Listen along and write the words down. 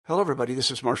Hello, everybody. This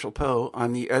is Marshall Poe.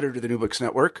 I'm the editor of the New Books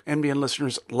Network. NBN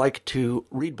listeners like to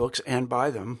read books and buy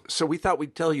them. So we thought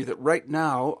we'd tell you that right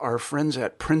now, our friends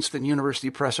at Princeton University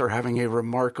Press are having a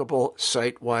remarkable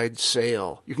site-wide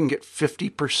sale. You can get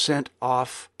 50%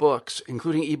 off books,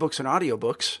 including ebooks and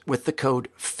audiobooks, with the code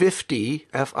 50,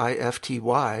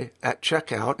 F-I-F-T-Y, at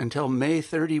checkout until May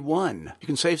 31. You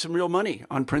can save some real money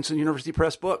on Princeton University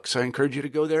Press books. I encourage you to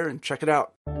go there and check it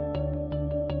out.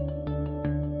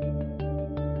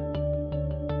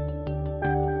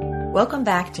 Welcome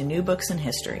back to New Books in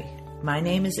History. My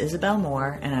name is Isabel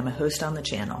Moore, and I'm a host on the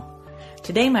channel.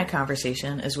 Today my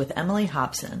conversation is with Emily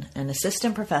Hobson, an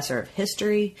assistant professor of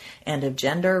history and of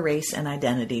gender, race, and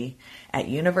identity at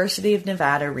University of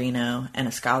Nevada, Reno, and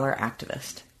a scholar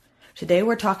activist. Today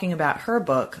we're talking about her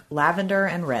book, Lavender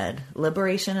and Red,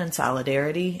 Liberation and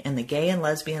Solidarity in the Gay and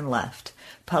Lesbian Left,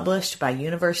 published by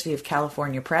University of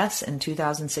California Press in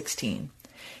 2016.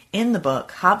 In the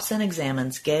book, Hobson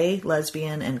examines gay,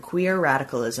 lesbian, and queer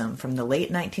radicalism from the late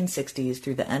 1960s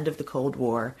through the end of the Cold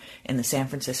War in the San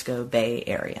Francisco Bay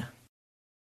Area.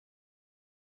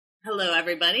 Hello,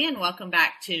 everybody, and welcome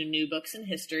back to New Books in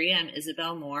History. I'm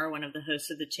Isabel Moore, one of the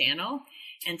hosts of the channel,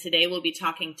 and today we'll be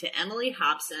talking to Emily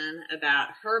Hobson about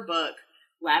her book,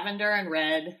 Lavender and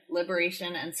Red,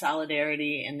 Liberation and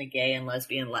Solidarity in the Gay and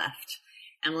Lesbian Left.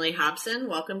 Emily Hobson,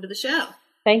 welcome to the show.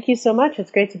 Thank you so much.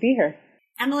 It's great to be here.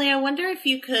 Emily, I wonder if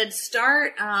you could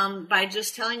start by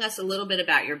just telling us a little bit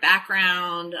about your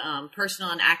background,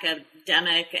 personal and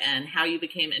academic, and how you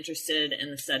became interested in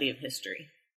the study of history.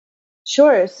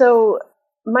 Sure. So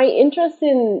my interest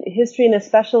in history, and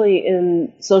especially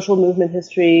in social movement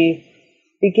history,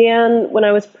 began when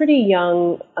I was pretty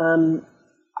young.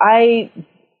 I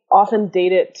often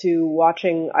date it to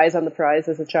watching Eyes on the Prize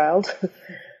as a child,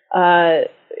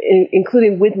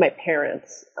 including with my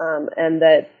parents, and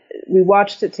that we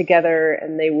watched it together,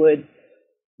 and they would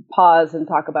pause and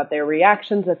talk about their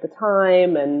reactions at the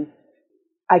time, and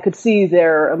I could see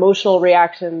their emotional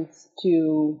reactions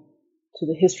to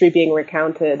the history being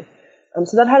recounted.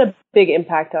 So that had a big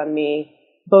impact on me,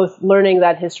 both learning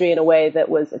that history in a way that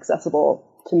was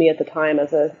accessible to me at the time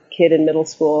as a kid in middle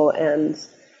school, and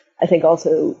I think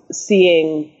also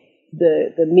seeing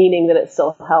the meaning that it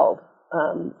still held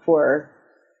for,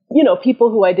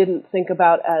 people who I didn't think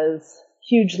about as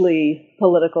hugely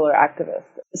political or activist.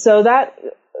 So that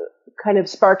kind of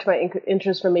sparked my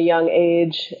interest from a young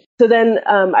age. So then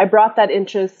I brought that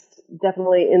interest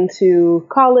definitely into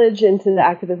college, into the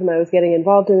activism I was getting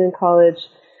involved in college.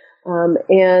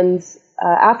 And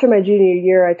after my junior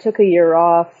year, I took a year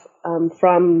off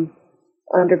from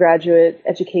undergraduate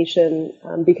education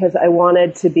because I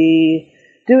wanted to be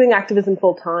doing activism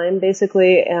full time,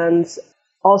 basically, and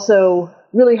also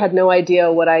really had no idea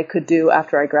what I could do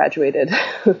after I graduated,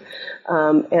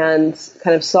 and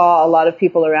kind of saw a lot of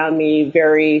people around me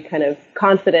very kind of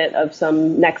confident of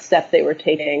some next step they were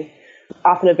taking,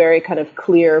 often a very kind of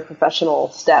clear professional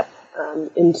step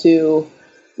into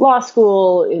law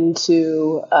school,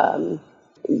 into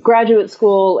graduate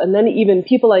school, and then even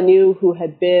people I knew who I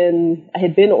had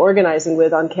been organizing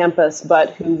with on campus, but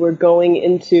who were going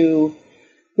into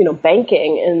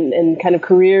banking and kind of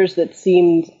careers that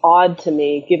seemed odd to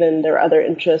me given their other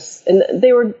interests. And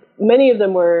many of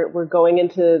them were going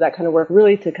into that kind of work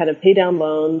really to kind of pay down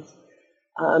loans.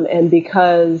 And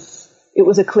because it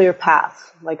was a clear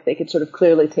path, like they could sort of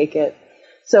clearly take it.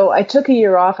 So I took a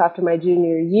year off after my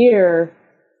junior year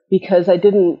because I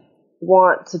didn't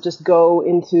want to just go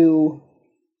into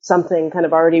something kind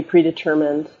of already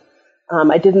predetermined.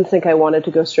 I didn't think I wanted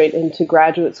to go straight into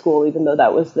graduate school, even though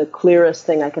that was the clearest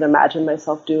thing I could imagine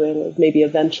myself doing, maybe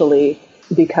eventually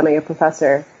becoming a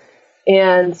professor.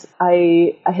 And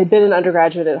I had been an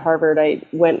undergraduate at Harvard. I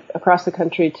went across the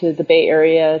country to the Bay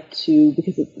Area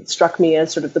because it struck me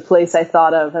as sort of the place I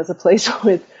thought of as a place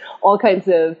with all kinds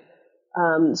of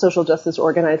social justice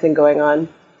organizing going on,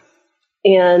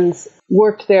 and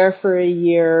worked there for a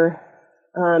year,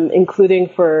 including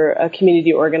for a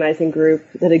community organizing group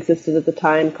that existed at the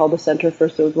time called the Center for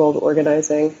Third World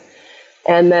Organizing.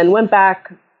 And then went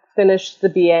back, finished the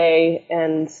BA,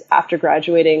 and after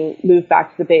graduating, moved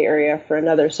back to the Bay Area for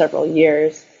another several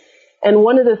years. And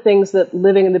one of the things that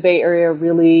living in the Bay Area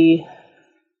really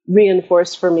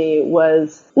reinforced for me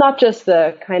was not just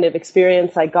the kind of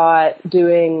experience I got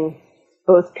doing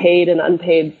both paid and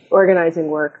unpaid organizing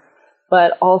work,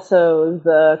 but also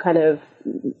the kind of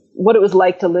what it was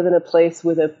like to live in a place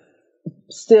with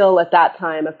still at that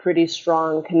time, a pretty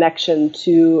strong connection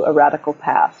to a radical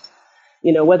past,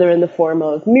 whether in the form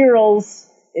of murals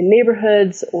in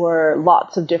neighborhoods or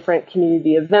lots of different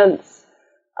community events,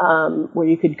 where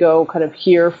you could go kind of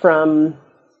hear from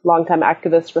longtime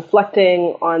activists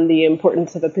reflecting on the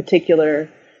importance of a particular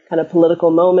kind of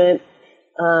political moment,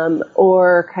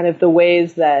 or kind of the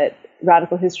ways that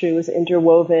radical history was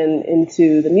interwoven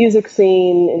into the music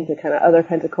scene, into kind of other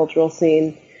kinds of cultural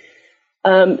scene.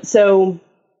 So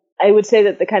I would say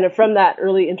that the kind of from that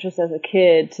early interest as a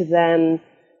kid to then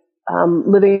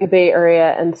living in the Bay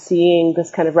Area and seeing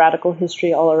this kind of radical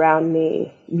history all around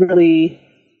me really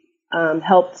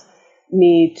helped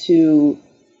me to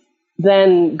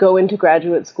then go into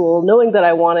graduate school, knowing that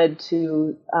I wanted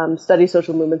to study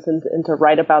social movements and to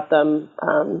write about them,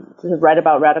 to write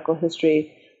about radical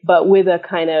history, but with a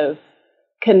kind of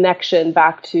connection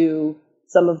back to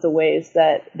some of the ways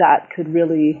that could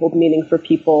really hold meaning for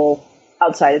people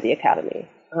outside of the academy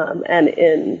and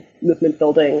in movement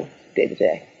building day to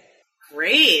day.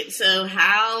 Great. So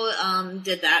how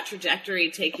did that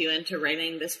trajectory take you into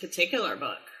writing this particular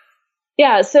book?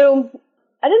 Yeah, so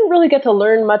I didn't really get to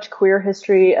learn much queer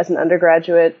history as an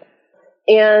undergraduate,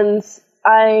 and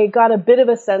I got a bit of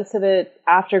a sense of it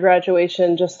after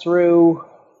graduation just through,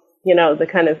 the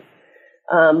kind of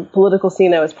political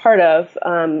scene I was part of,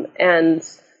 and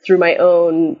through my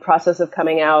own process of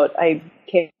coming out. I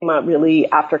came out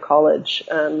really after college,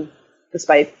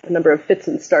 despite a number of fits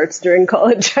and starts during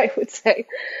college, I would say.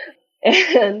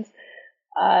 And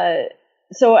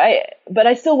but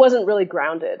I still wasn't really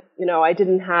grounded. I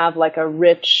didn't have like a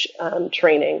rich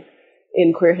training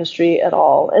in queer history at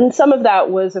all. And some of that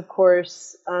was, of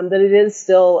course, that it is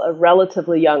still a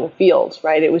relatively young field,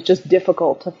 right? It was just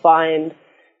difficult to find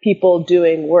people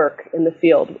doing work in the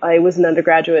field. I was an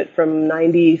undergraduate from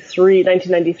 1993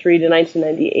 to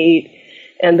 1998.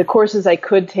 And the courses I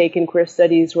could take in queer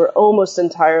studies were almost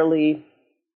entirely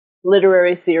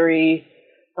literary theory,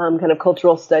 kind of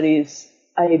cultural studies.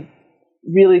 I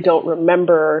really don't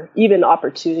remember even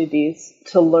opportunities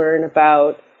to learn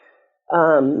about,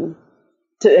 and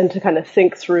to kind of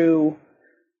think through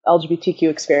LGBTQ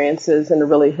experiences in a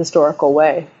really historical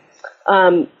way.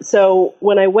 So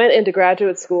when I went into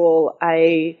graduate school,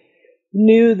 I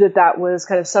knew that was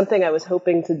kind of something I was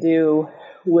hoping to do,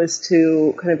 was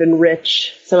to kind of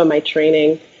enrich some of my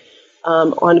training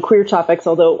on queer topics,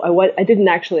 although I didn't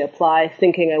actually apply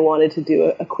thinking I wanted to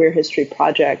do a queer history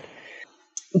project.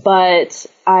 But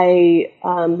I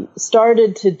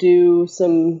started to do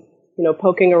some,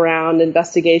 poking around,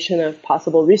 investigation of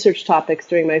possible research topics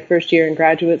during my first year in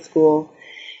graduate school.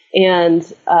 And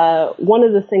one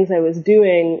of the things I was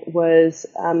doing was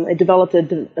I developed a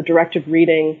directed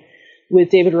reading with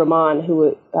David Rahman,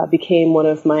 who became one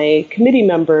of my committee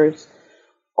members,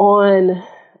 on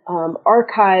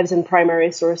archives and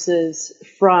primary sources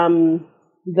from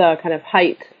the kind of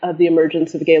height of the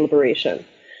emergence of gay liberation.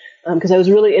 Because I was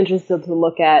really interested to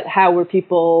look at how were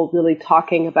people really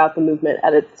talking about the movement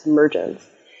at its emergence.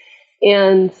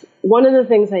 And one of the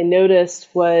things I noticed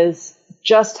was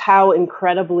just how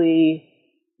incredibly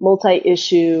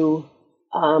multi-issue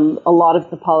a lot of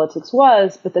the politics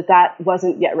was, but that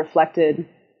wasn't yet reflected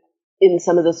in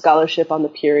some of the scholarship on the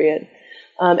period.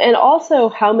 And also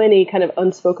how many kind of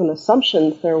unspoken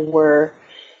assumptions there were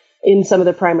in some of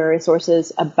the primary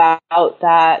sources about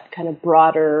that kind of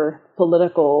broader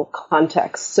political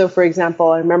context. So, for example,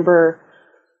 I remember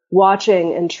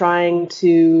watching and trying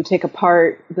to take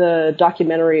apart the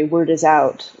documentary Word Is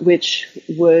Out, which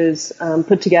was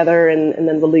put together and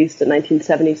then released in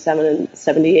 1977 and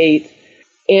 78.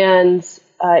 And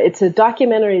it's a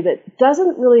documentary that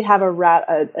doesn't really have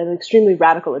an extremely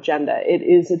radical agenda. It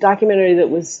is a documentary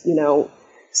that was,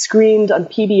 screened on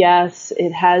PBS.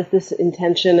 It has this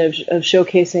intention of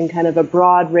showcasing kind of a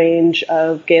broad range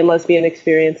of gay and lesbian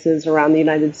experiences around the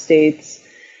United States.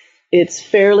 It's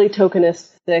fairly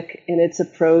tokenistic in its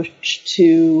approach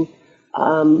to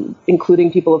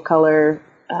including people of color.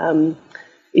 So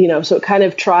it kind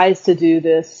of tries to do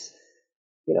this,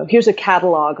 here's a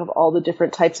catalog of all the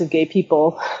different types of gay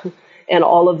people and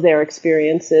all of their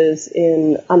experiences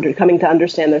in coming to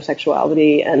understand their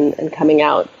sexuality and coming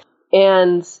out.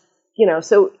 And,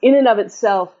 so in and of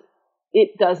itself,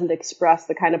 it doesn't express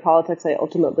the kind of politics I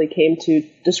ultimately came to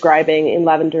describing in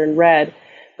Lavender and Red.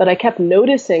 But I kept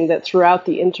noticing that throughout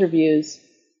the interviews,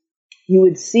 you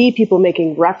would see people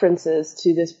making references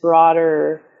to this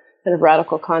broader kind of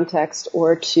radical context,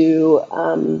 or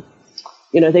to,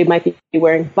 they might be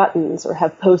wearing buttons or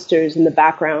have posters in the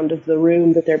background of the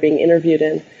room that they're being interviewed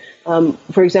in.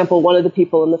 For example, one of the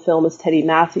people in the film is Teddy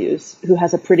Matthews, who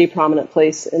has a pretty prominent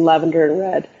place in Lavender and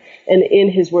Red. And in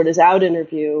his Word Is Out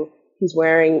interview, he's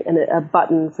wearing a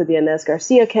button for the Inez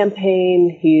Garcia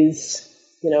campaign. He's,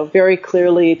 very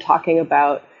clearly talking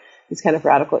about these kind of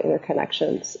radical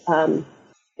interconnections.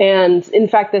 And in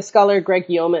fact, the scholar Greg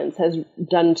Yeomans has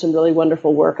done some really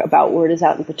wonderful work about Word Is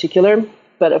Out in particular.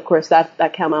 But of course,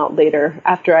 that came out later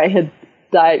after I had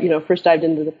first dived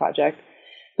into the project.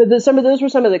 But those were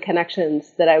some of the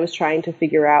connections that I was trying to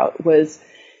figure out was,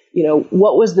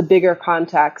 what was the bigger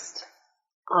context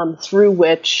through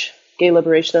which gay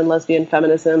liberation and lesbian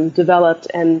feminism developed,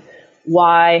 and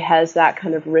why has that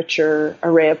kind of richer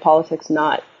array of politics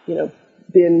not,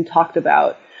 been talked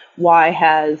about? Why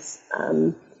has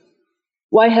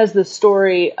the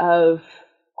story of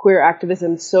queer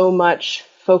activism so much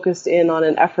focused in on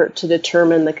an effort to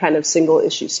determine the kind of single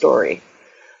issue story?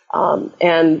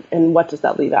 And what does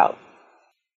that leave out?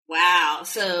 Wow.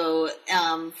 So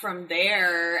from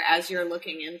there, as you're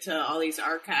looking into all these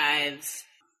archives,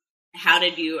 how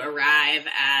did you arrive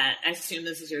at, I assume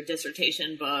this is your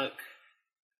dissertation book,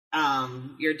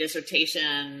 your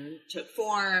dissertation took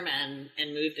form and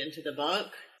moved into the book?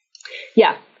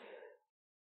 Yeah.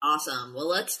 Awesome. Well,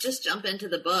 let's just jump into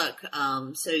the book.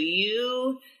 So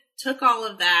you took all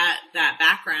of that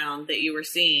background that you were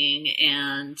seeing,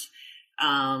 and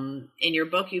in your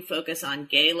book, you focus on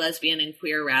gay, lesbian, and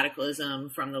queer radicalism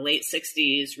from the late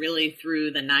 60s, really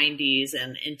through the 90s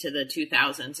and into the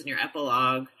 2000s in your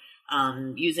epilogue,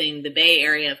 using the Bay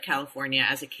Area of California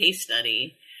as a case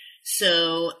study.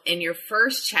 So in your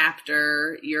first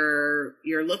chapter, you're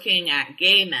looking at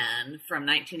gay men from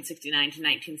 1969 to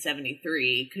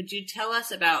 1973. Could you tell us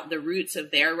about the roots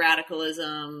of their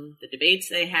radicalism, the debates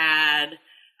they had,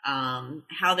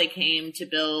 how they came to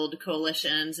build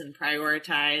coalitions and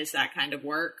prioritize that kind of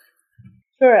work?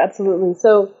 Sure, absolutely.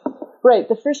 So, right,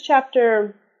 the first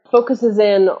chapter focuses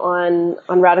in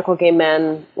on radical gay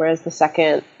men, whereas the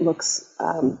second looks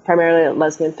primarily at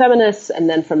lesbian feminists, and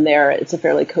then from there it's a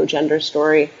fairly co-gender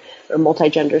story or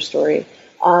multi-gender story.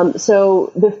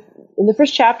 So in the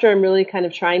first chapter, I'm really kind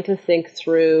of trying to think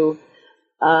through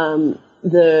some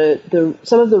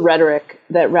of the rhetoric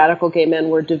that radical gay men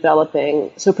were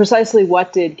developing. So precisely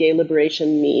what did gay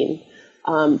liberation mean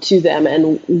to them,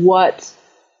 and what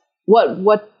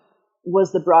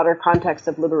was the broader context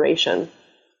of liberation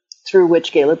through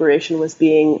which gay liberation was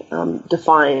being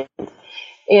defined.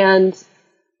 And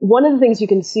one of the things you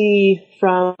can see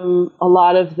from a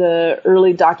lot of the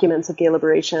early documents of gay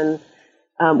liberation,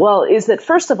 is that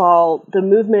first of all, the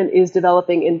movement is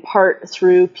developing in part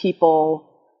through people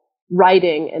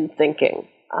writing and thinking.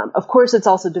 Of course, it's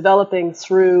also developing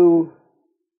through,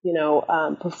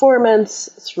 performance,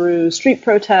 through street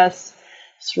protests,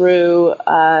 through,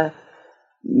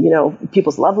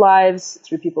 people's love lives,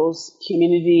 through people's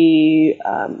community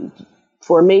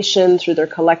formation, through their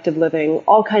collective living,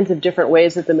 all kinds of different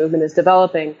ways that the movement is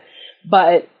developing.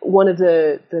 But one of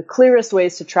the clearest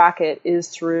ways to track it is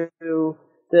through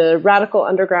the radical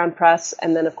underground press,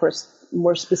 and then, of course,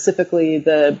 more specifically,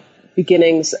 the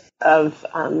beginnings of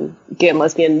gay and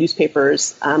lesbian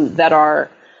newspapers that are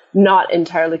not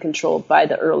entirely controlled by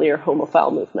the earlier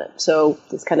homophile movement. So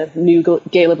these kind of new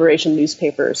gay liberation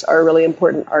newspapers are a really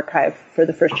important archive for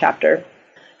the first chapter.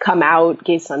 Come Out,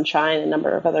 Gay Sunshine, a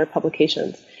number of other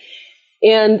publications.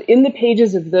 And in the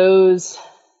pages of those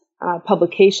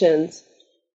publications,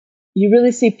 you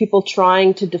really see people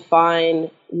trying to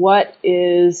define what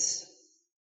is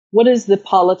the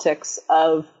politics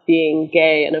of being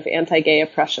gay and of anti-gay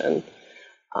oppression.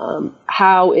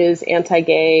 How is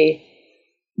anti-gay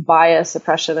bias,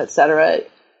 oppression, etc.,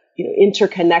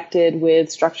 interconnected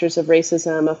with structures of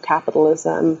racism, of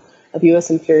capitalism, of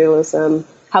U.S. imperialism?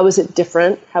 How is it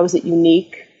different? How is it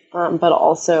unique? But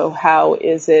also, how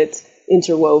is it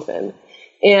interwoven?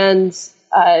 And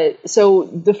so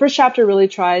the first chapter really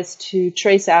tries to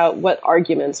trace out what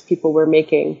arguments people were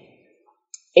making.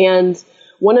 And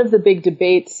one of the big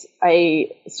debates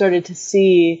I started to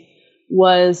see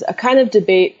was a kind of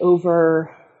debate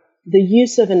over the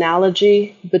use of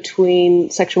analogy between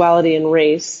sexuality and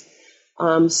race.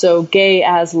 So gay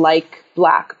as like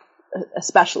black,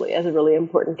 especially, as a really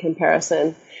important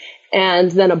comparison.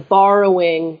 And then a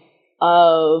borrowing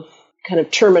of kind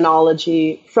of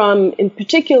terminology from, in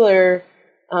particular,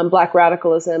 black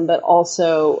radicalism, but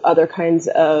also other kinds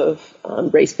of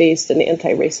race-based and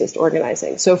anti-racist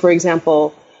organizing. So, for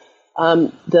example,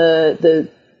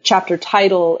 the chapter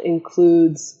title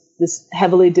includes this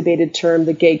heavily debated term,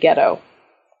 the gay ghetto.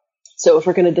 So if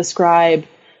we're going to describe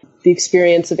the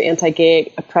experience of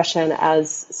anti-gay oppression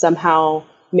as somehow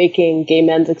making gay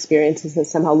men's experiences as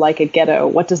somehow like a ghetto,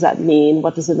 what does that mean?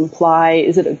 What does it imply?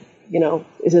 Is it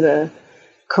a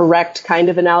correct kind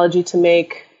of analogy to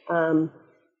make?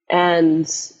 And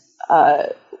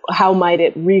how might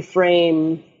it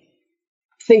reframe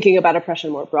thinking about oppression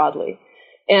more broadly?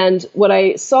 And what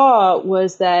I saw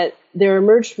was that there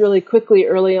emerged really quickly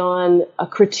early on a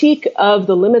critique of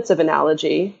the limits of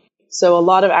analogy. So a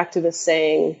lot of activists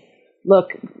saying,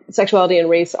 look, sexuality and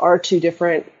race are two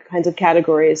different kinds of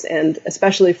categories, and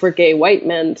especially for gay white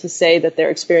men to say that they're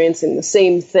experiencing the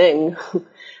same thing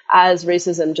as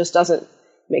racism just doesn't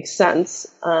make sense.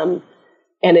 And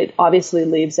it obviously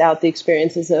leaves out the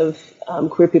experiences of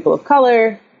queer people of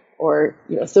color, or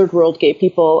third world gay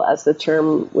people, as the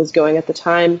term was going at the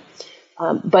time.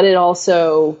 But it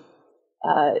also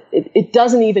it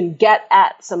doesn't even get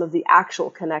at some of the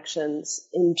actual connections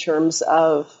in terms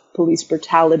of police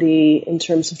brutality, in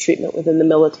terms of treatment within the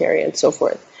military, and so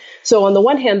forth. So on the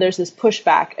one hand, there's this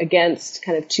pushback against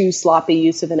kind of too sloppy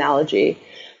use of analogy.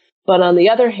 But on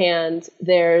the other hand,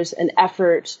 there's an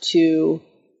effort to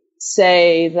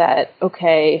say that,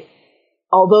 okay,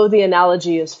 although the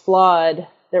analogy is flawed,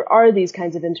 there are these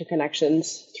kinds of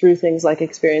interconnections through things like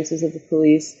experiences of the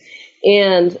police,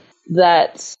 and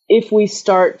that if we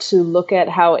start to look at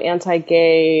how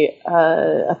anti-gay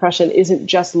oppression isn't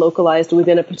just localized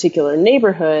within a particular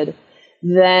neighborhood,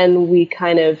 then we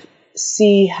kind of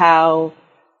see how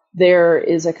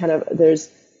there's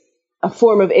a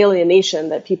form of alienation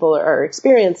that people are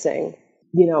experiencing,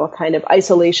 a kind of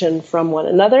isolation from one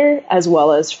another as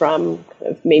well as from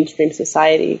kind of mainstream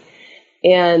society.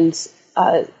 And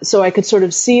so I could sort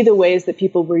of see the ways that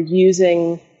people were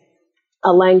using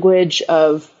a language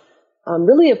of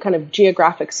really of kind of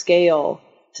geographic scale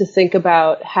to think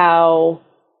about how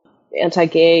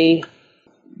anti-gay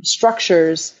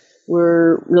structures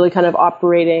were really kind of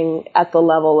operating at the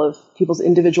level of people's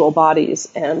individual bodies,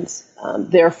 and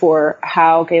therefore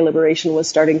how gay liberation was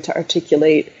starting to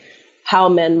articulate how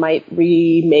men might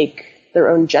remake their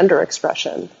own gender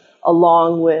expression,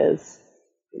 along with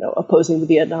opposing the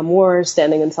Vietnam War,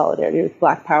 standing in solidarity with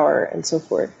Black Power, and so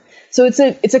forth. So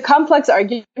it's a complex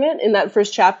argument in that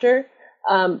first chapter,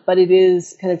 but it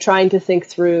is kind of trying to think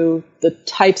through the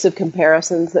types of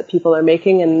comparisons that people are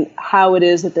making and how it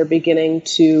is that they're beginning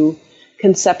to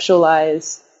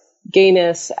conceptualize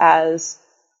gayness as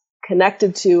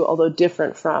connected to, although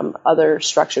different from, other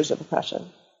structures of oppression.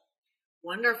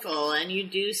 Wonderful. And you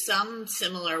do some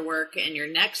similar work in your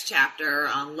next chapter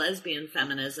on lesbian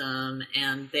feminism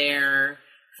and their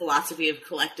philosophy of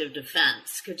collective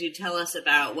defense. Could you tell us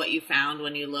about what you found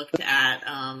when you looked at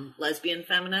lesbian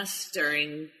feminists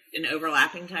during an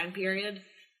overlapping time period?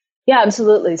 Yeah,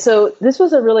 absolutely. So this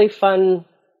was a really fun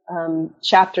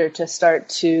chapter to start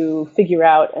to figure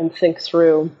out and think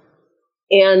through.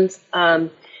 And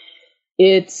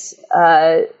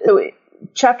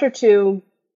chapter 2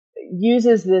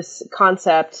 uses this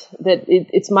concept that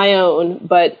it's my own,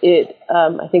 but it,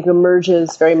 I think,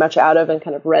 emerges very much out of and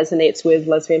kind of resonates with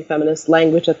lesbian feminist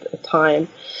language at the time,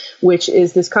 which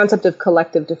is this concept of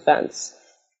collective defense.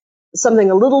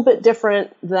 Something a little bit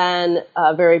different than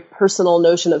a very personal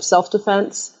notion of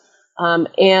self-defense,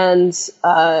 and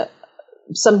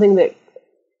something that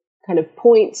kind of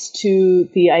points to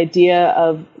the idea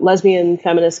of lesbian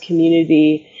feminist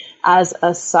community as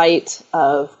a site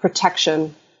of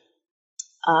protection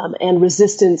and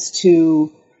resistance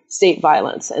to state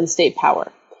violence and state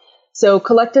power. So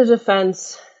collective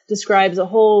defense describes a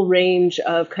whole range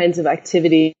of kinds of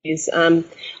activities.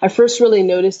 I first really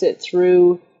noticed it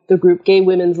through the group Gay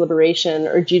Women's Liberation,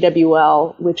 or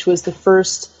GWL, which was the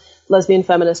first lesbian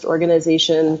feminist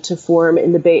organization to form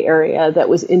in the Bay Area that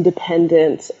was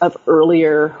independent of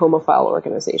earlier homophile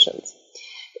organizations.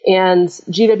 And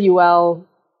GWL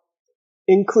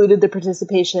included the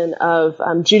participation of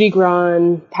Judy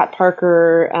Grahn, Pat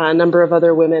Parker, a number of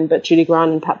other women, but Judy Grahn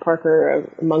and Pat Parker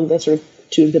are among the sort of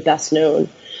two of the best known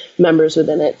members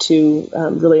within it, two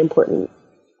really important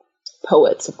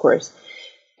poets, of course.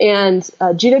 And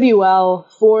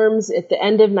GWL forms at the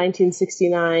end of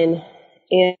 1969,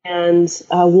 and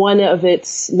one of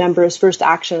its members' first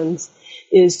actions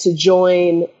is to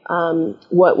join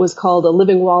what was called a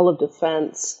living wall of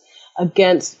defense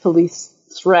against police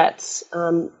threats,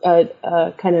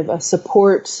 a kind of a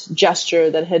support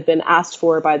gesture that had been asked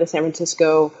for by the San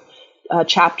Francisco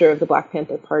chapter of the Black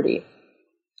Panther Party.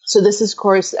 So this is, of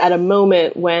course, at a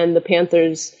moment when the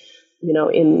Panthers,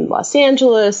 in Los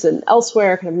Angeles and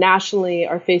elsewhere, kind of nationally,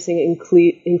 are facing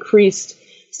increased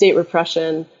state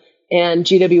repression, and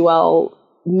GWL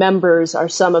members are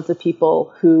some of the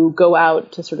people who go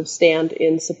out to sort of stand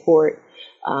in support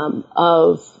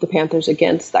of the Panthers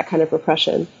against that kind of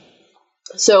repression.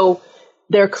 So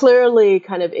they're clearly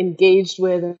kind of engaged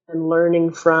with and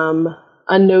learning from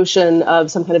a notion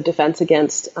of some kind of defense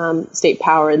against state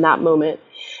power in that moment.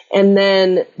 And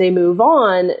then they move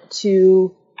on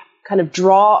to kind of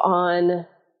draw on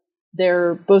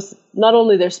they're both not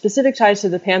only their specific ties to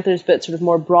the Panthers, but sort of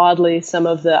more broadly some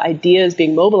of the ideas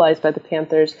being mobilized by the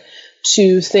Panthers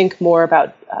to think more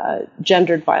about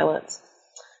gendered violence.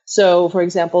 So, for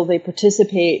example, they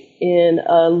participate in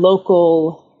a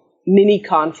local mini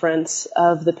conference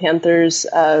of the Panthers'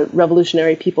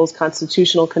 Revolutionary People's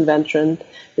Constitutional Convention.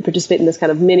 They participate in this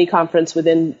kind of mini conference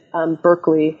within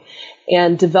Berkeley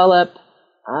and develop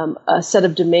a set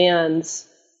of demands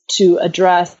to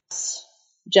address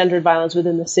gendered violence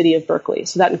within the city of Berkeley.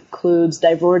 So that includes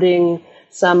diverting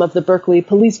some of the Berkeley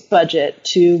police budget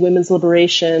to women's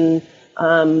liberation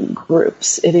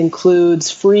groups. It includes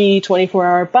free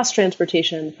 24-hour bus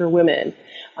transportation for women.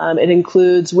 It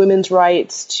includes women's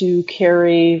rights to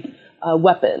carry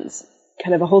weapons,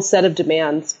 kind of a whole set of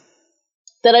demands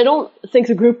that I don't think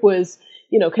the group was,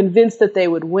 convinced that they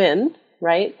would win,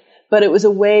 right? But it was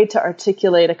a way to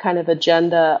articulate a kind of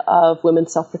agenda of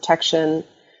women's self-protection,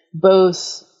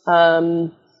 both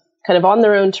kind of on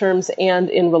their own terms and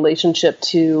in relationship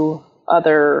to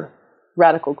other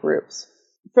radical groups.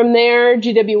 From there,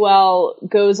 GWL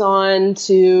goes on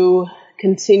to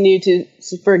continue to,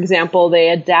 for example, they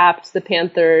adapt the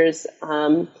Panthers'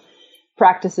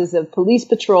 practices of police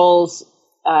patrols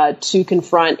to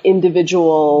confront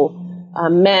individual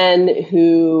men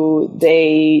who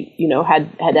they,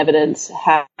 had evidence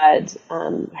had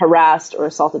harassed or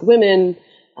assaulted women.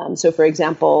 So, for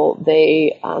example,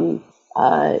 they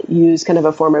use kind of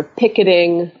a form of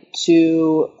picketing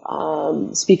to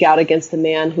speak out against the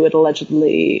man who had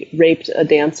allegedly raped a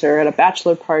dancer at a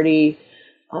bachelor party.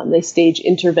 They stage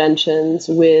interventions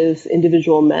with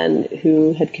individual men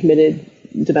who had committed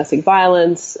domestic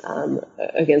violence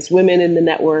against women in the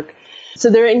network. So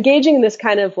they're engaging in this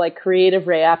kind of like creative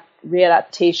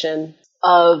readaptation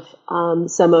of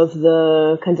some of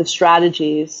the kinds of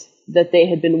strategies that they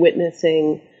had been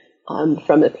witnessing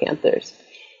from the Panthers.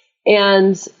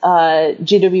 And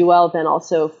GWL then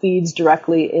also feeds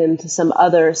directly into some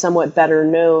other somewhat better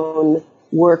known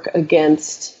work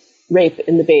against rape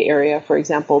in the Bay Area. For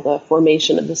example, the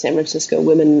formation of the San Francisco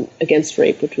Women Against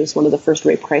Rape, which was one of the first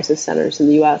rape crisis centers in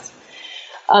the U.S.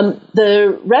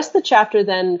 The rest of the chapter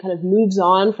then kind of moves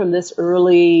on from this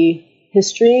early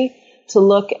history to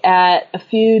look at a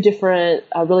few different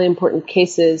really important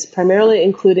cases, primarily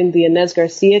including the Inez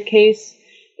Garcia case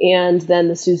and then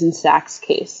the Susan Sachs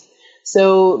case.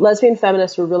 So lesbian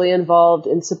feminists were really involved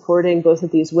in supporting both of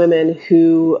these women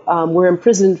who were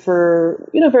imprisoned for,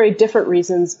 very different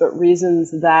reasons, but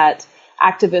reasons that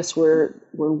activists were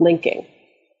linking.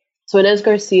 So Inez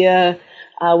Garcia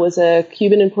was a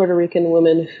Cuban and Puerto Rican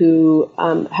woman who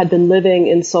had been living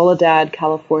in Soledad,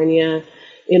 California,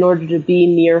 in order to be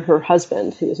near her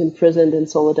husband, who was imprisoned in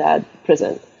Soledad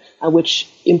prison, which,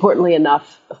 importantly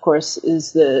enough, of course,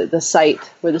 is the site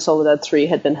where the Soledad 3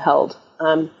 had been held.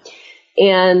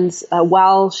 And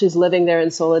while she's living there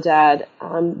in Soledad,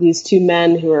 these two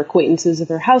men who are acquaintances of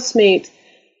her housemate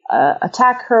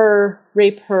attack her,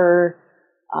 rape her,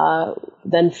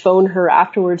 then phone her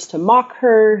afterwards to mock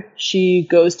her. She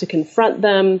goes to confront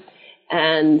them,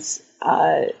 and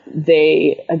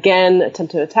they again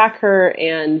attempt to attack her,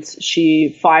 and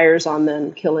she fires on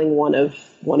them, killing one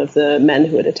of the men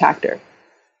who had attacked her.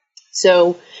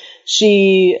 So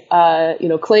she,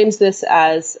 claims this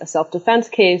as a self-defense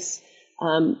case,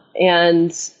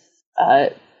 and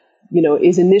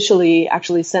is initially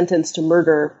actually sentenced to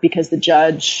murder because the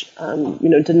judge,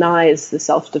 denies the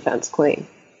self-defense claim.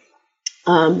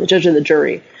 The judge and the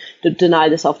jury deny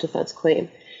the self-defense claim.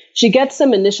 She gets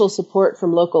some initial support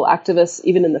from local activists,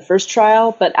 even in the first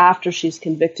trial, but after she's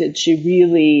convicted, she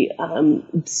really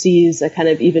sees a kind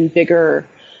of even bigger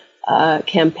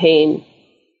campaign.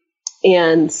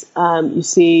 And you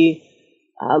see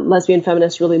lesbian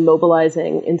feminists really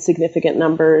mobilizing in significant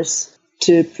numbers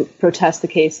to protest the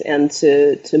case and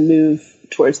to move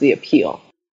towards the appeal.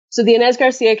 So the Inez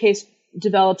Garcia case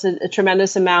developed a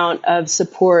tremendous amount of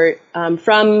support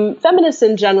from feminists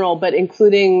in general, but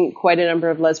including quite a number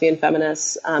of lesbian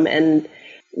feminists. And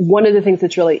one of the things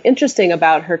that's really interesting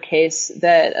about her case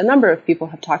that a number of people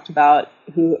have talked about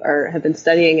who have been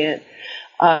studying it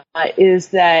is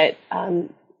that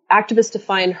activists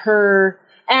define her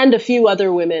and a few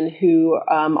other women who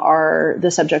are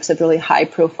the subjects of really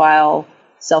high-profile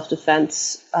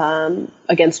self-defense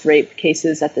against rape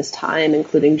cases at this time,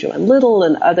 including Joanne Little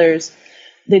and others.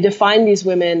 They define these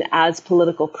women as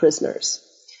political prisoners.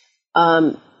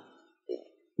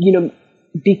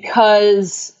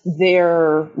 Because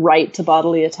their right to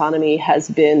bodily autonomy has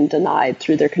been denied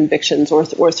through their convictions or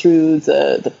through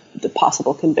the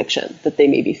possible conviction that they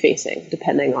may be facing,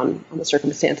 depending on the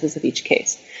circumstances of each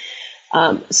case.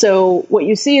 So what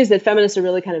you see is that feminists are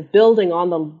really kind of building on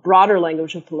the broader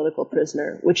language of political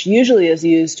prisoner, which usually is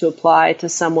used to apply to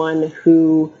someone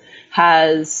who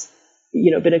has,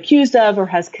 been accused of or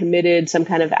has committed some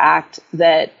kind of act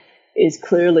that is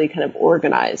clearly kind of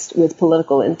organized with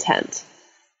political intent.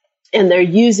 And they're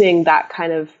using that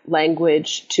kind of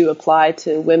language to apply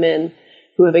to women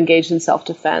who have engaged in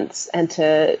self-defense and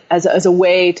as a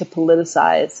way to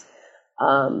politicize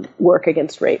work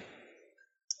against rape.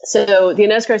 So the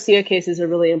Inez Garcia case is a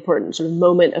really important sort of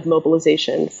moment of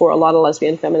mobilization for a lot of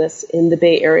lesbian feminists in the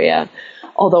Bay Area,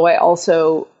 although I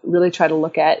also really try to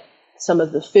look at some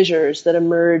of the fissures that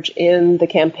emerge in the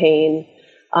campaign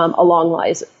along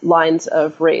lines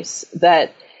of race,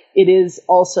 that it is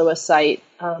also a site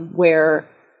where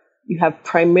you have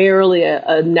primarily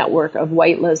a network of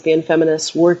white lesbian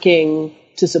feminists working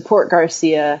to support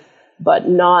Garcia, but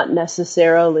not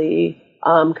necessarily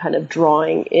kind of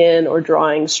drawing in or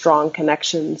drawing strong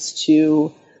connections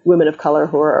to women of color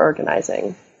who are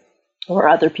organizing or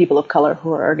other people of color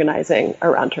who are organizing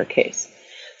around her case.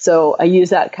 So I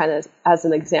use that kind of as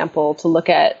an example to look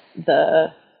at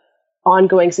the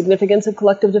ongoing significance of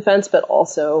collective defense, but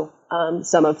also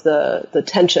some of the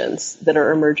tensions that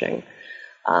are emerging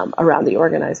around the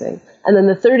organizing. And then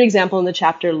the third example in the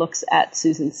chapter looks at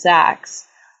Susan Sachs,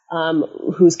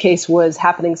 whose case was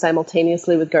happening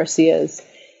simultaneously with Garcia's.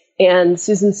 And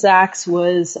Susan Sachs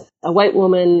was a white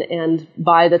woman, and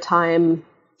by the time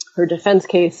her defense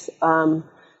case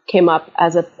came up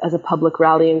as a public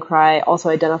rallying cry, also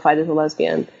identified as a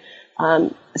lesbian,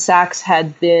 Sachs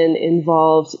had been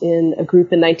involved in a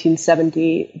group in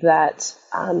 1970 that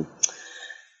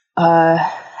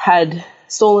had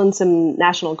stolen some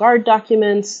National Guard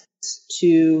documents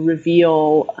to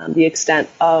reveal the extent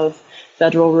of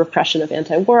federal repression of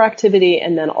anti-war activity,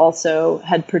 and then also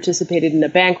had participated in a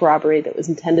bank robbery that was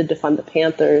intended to fund the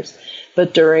Panthers,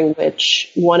 but during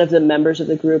which one of the members of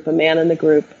the group, a man in the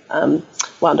group,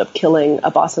 wound up killing a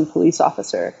Boston police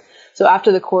officer. So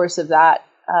after the course of that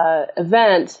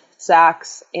event,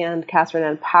 Sachs and Catherine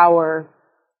Ann Power,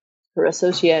 her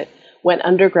associate, went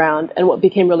underground, and what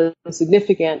became really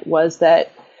significant was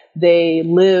that they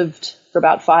lived for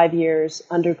about 5 years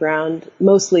underground,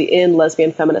 mostly in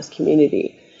lesbian feminist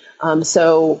community.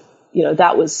 So,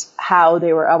 that was how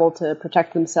they were able to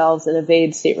protect themselves and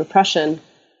evade state repression.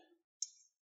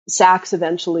 Sachs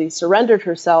eventually surrendered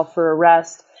herself for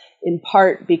arrest, in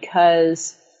part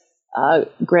because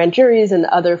grand juries and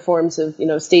other forms of,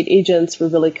 state agents were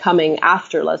really coming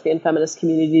after lesbian feminist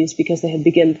communities because they had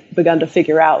begun to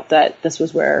figure out that this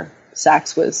was where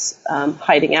Sachs was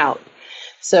hiding out.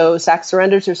 So Sachs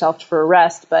surrenders herself for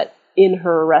arrest, but in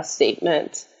her arrest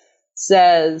statement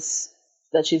says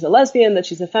that she's a lesbian, that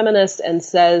she's a feminist, and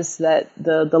says that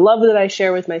the love that I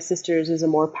share with my sisters is a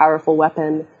more powerful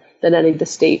weapon than any the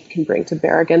state can bring to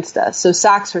bear against us. So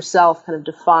Sachs herself kind of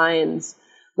defines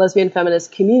lesbian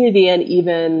feminist community and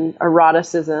even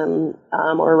eroticism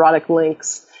or erotic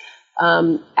links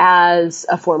as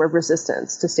a form of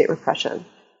resistance to state repression.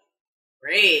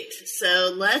 Great.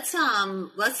 So let's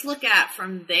look at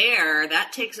from there.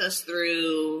 That takes us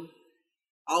through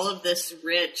all of this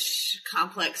rich,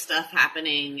 complex stuff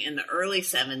happening in the early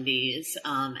 70s.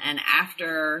 And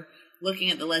after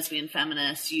looking at the lesbian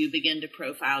feminists, you begin to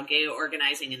profile gay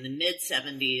organizing in the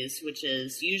mid-70s, which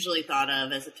is usually thought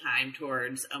of as a time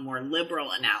towards a more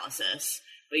liberal analysis.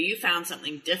 But you found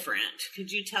something different.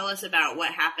 Could you tell us about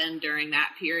what happened during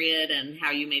that period and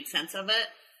how you made sense of it?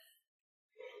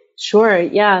 Sure.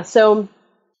 Yeah. So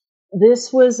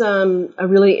this was a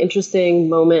really interesting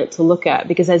moment to look at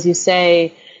because, as you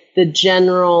say, the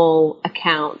general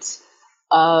account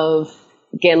of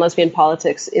gay and lesbian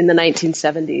politics in the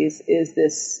 1970s is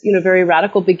this, very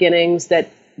radical beginnings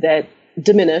that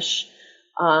diminish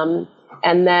and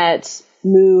that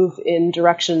move in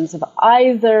directions of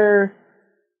either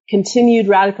continued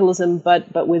radicalism,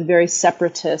 but with very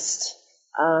separatist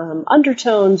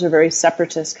undertones or very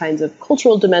separatist kinds of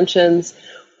cultural dimensions,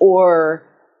 or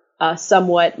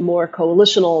somewhat more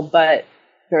coalitional but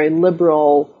very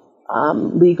liberal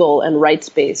legal and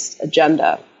rights-based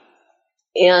agenda.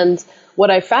 And what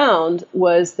I found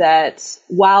was that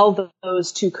while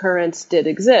those two currents did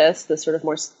exist, the sort of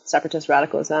more separatist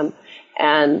radicalism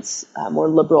and more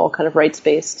liberal kind of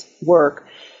rights-based work,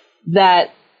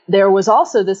 that there was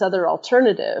also this other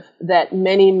alternative that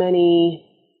many, many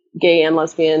gay and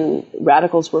lesbian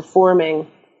radicals were forming,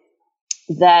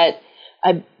 that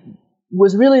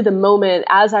was really the moment,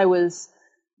 as I was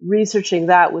researching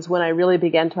that, was when I really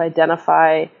began to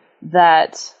identify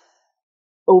that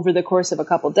over the course of a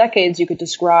couple decades, you could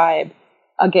describe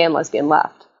a gay and lesbian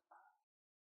left.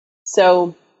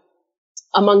 So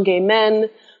Among gay men,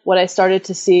 what I started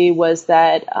to see was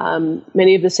that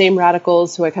many of the same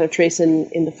radicals who I kind of trace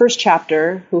in the first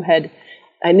chapter, who had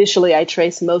initially I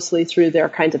traced mostly through their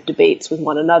kinds of debates with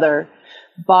one another,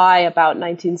 by about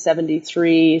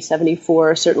 1973,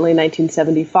 74, certainly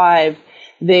 1975,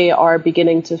 they are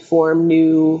beginning to form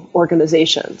new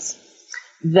organizations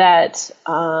that,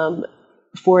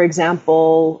 for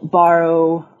example,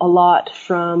 borrow a lot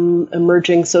from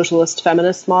emerging socialist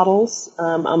feminist models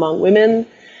among women,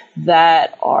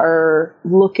 that are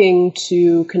looking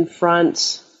to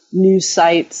confront new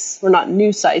sites, or not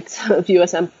new sites of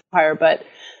U.S. empire, but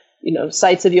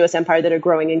sites of U.S. empire that are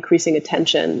growing increasing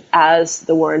attention as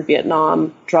the war in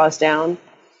Vietnam draws down.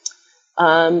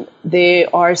 They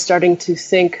are starting to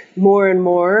think more and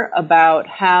more about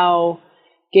how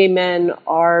gay men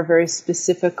are very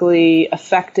specifically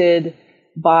affected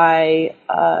by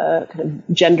kind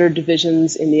of gender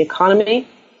divisions in the economy.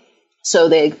 So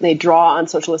they draw on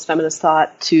socialist feminist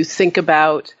thought to think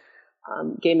about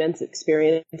gay men's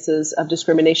experiences of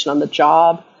discrimination on the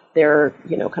job, their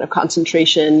kind of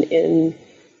concentration in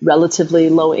relatively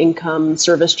low income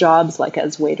service jobs like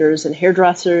as waiters and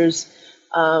hairdressers,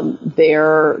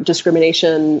 their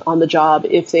discrimination on the job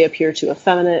if they appear too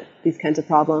effeminate, these kinds of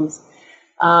problems.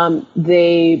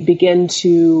 They begin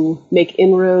to make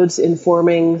inroads in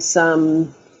forming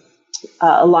some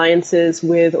alliances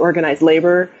with organized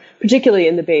labor, particularly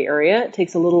in the Bay Area. It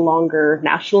takes a little longer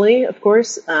nationally, of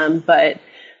course, but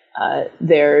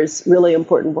there's really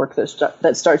important work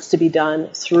that starts to be done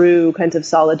through kinds of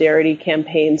solidarity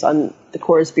campaigns on the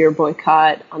Coors Beer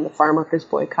boycott, on the farm workers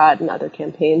boycott, and other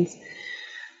campaigns.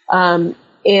 And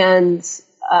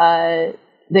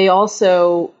they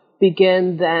also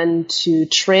begin then to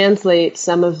translate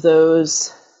some of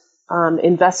those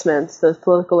investments, those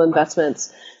political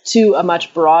investments, to a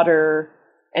much broader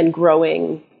and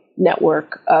growing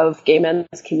network of gay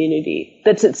men's community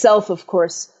that's itself, of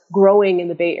course, growing in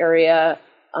the Bay Area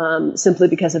simply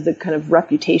because of the kind of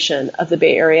reputation of the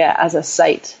Bay Area as a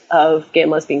site of gay and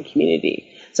lesbian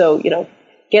community. So,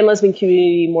 gay and lesbian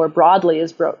community more broadly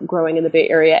is growing in the Bay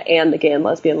Area, and the gay and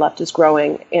lesbian left is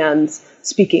growing and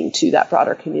speaking to that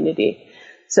broader community.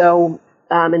 So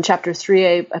in Chapter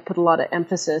 3, I put a lot of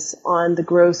emphasis on the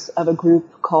growth of a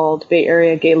group called Bay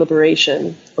Area Gay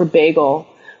Liberation, or BAGEL,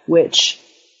 which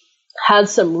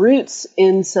has some roots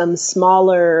in some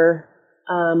smaller,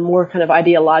 more kind of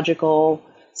ideological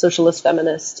socialist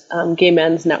feminist gay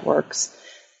men's networks.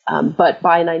 But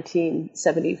by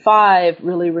 1975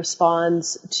 really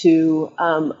responds to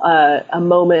a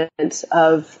moment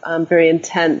of very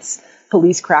intense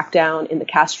police crackdown in the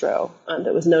Castro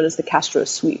that was known as the Castro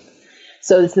Sweep.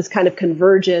 So it's this kind of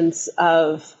convergence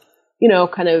of,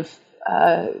 kind of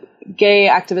gay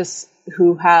activists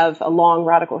who have a long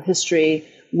radical history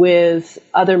with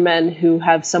other men who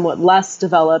have somewhat less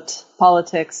developed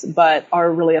politics, but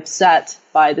are really upset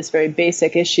by this very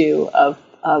basic issue of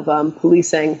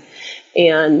policing,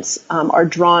 and are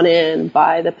drawn in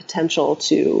by the potential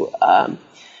to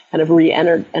kind of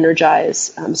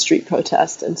re-energize street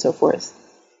protest and so forth.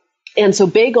 And so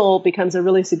BAGEL becomes a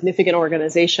really significant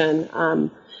organization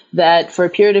that for a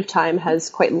period of time has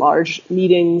quite large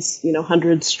meetings,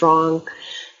 hundreds strong,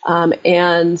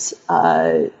 and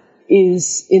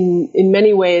is in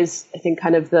many ways, I think,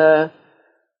 kind of the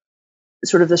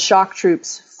sort of the shock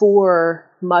troops for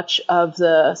much of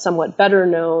the somewhat better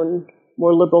known,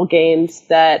 more liberal gains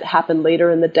that happened later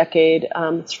in the decade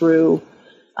through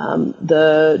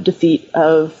the defeat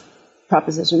of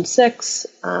Proposition 6,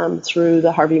 through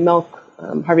the Harvey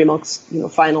Milk's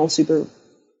final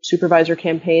supervisor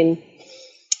campaign.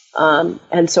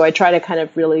 And so I try to kind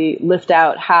of really lift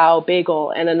out how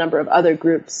BAGEL and a number of other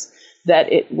groups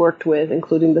that it worked with,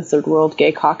 including the Third World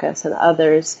Gay Caucus and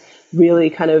others,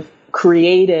 really kind of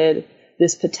created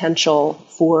this potential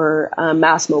for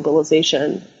mass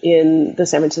mobilization in the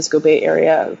San Francisco Bay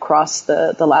Area across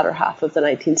the latter half of the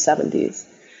 1970s.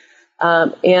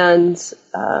 And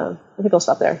I think I'll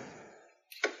stop there.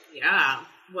 Yeah.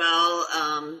 Well,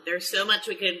 there's so much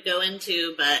we could go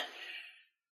into, but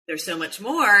there's so much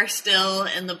more still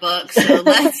in the book. So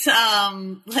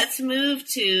let's move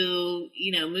to,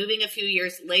 moving a few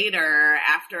years later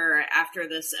after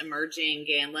this emerging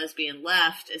gay and lesbian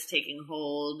left is taking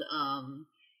hold.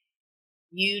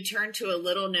 You turn to a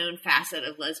little known facet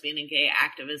of lesbian and gay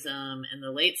activism in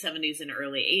the late 70s and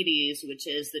early 80s, which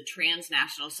is the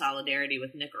transnational solidarity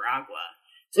with Nicaragua.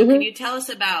 So Can you tell us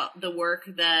about the work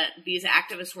that these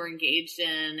activists were engaged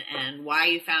in and why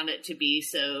you found it to be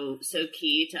so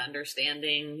key to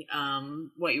understanding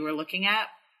what you were looking at?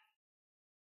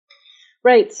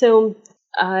 Right. So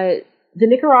the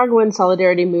Nicaraguan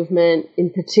Solidarity Movement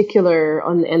in particular,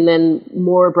 and then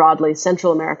more broadly,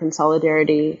 Central American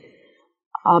solidarity,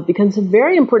 becomes a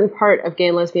very important part of gay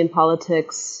and lesbian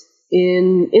politics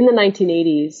in the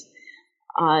 1980s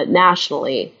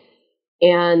nationally.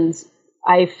 And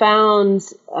I found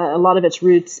a lot of its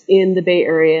roots in the Bay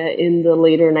Area in the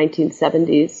later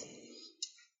 1970s.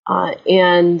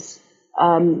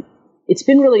 It's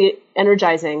been really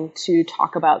energizing to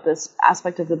talk about this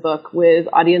aspect of the book with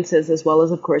audiences as well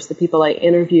as, of course, the people I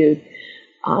interviewed,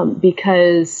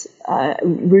 because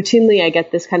routinely I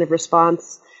get this kind of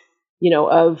response,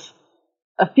 of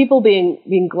people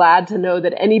being glad to know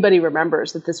that anybody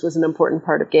remembers that this was an important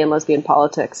part of gay and lesbian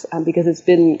politics, because it's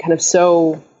been kind of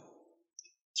so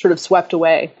sort of swept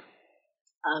away.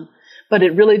 But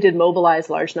it really did mobilize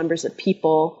large numbers of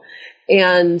people,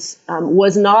 and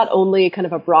was not only kind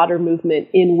of a broader movement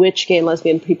in which gay and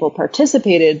lesbian people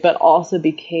participated, but also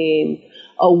became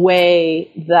a way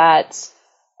that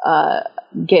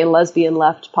gay and lesbian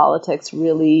left politics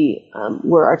really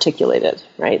were articulated,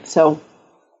 right? So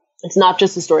it's not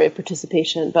just a story of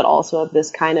participation, but also of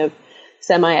this kind of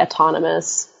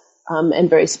semi-autonomous and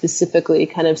very specifically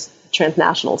kind of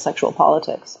transnational sexual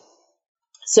politics.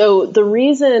 So the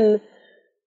reason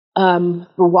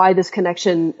for why this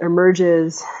connection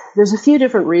emerges, there's a few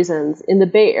different reasons. In the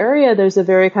Bay Area, there's a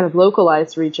very kind of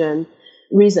localized reason,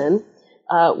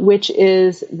 which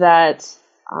is that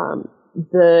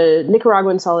the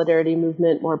Nicaraguan Solidarity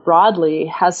Movement more broadly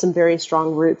has some very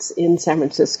strong roots in San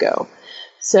Francisco.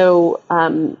 So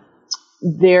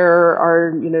there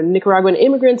are, Nicaraguan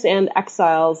immigrants and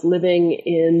exiles living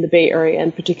in the Bay Area,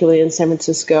 and particularly in San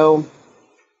Francisco,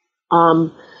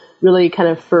 really kind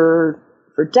of for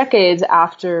decades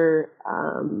after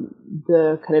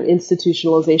the kind of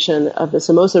institutionalization of the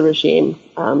Somoza regime,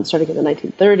 starting in the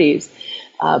 1930s.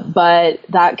 But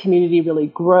that community really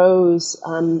grows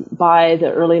by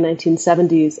the early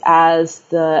 1970s as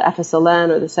the FSLN,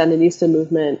 or the Sandinista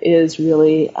movement, is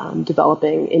really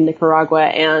developing in Nicaragua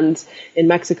and in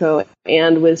Mexico,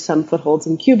 and with some footholds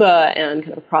in Cuba and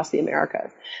kind of across the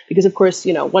Americas. Because, of course,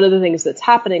 one of the things that's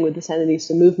happening with the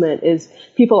Sandinista movement is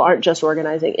people aren't just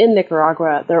organizing in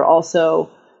Nicaragua, they're also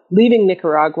leaving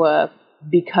Nicaragua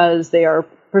because they are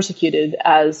persecuted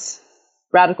as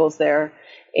radicals there.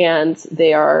 And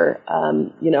they are,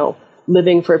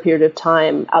 living for a period of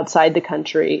time outside the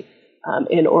country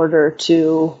in order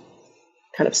to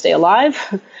kind of stay alive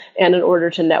and in order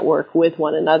to network with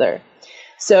one another.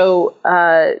 So,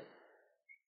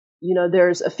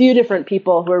 there's a few different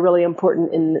people who are really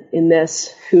important in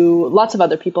this, who lots of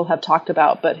other people have talked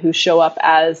about, but who show up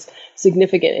as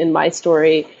significant in my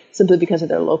story simply because of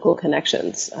their local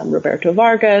connections. Roberto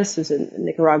Vargas is a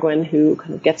Nicaraguan who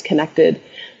kind of gets connected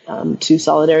to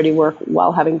solidarity work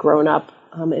while having grown up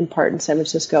in part in San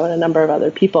Francisco, and a number of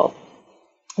other people.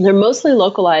 And they're mostly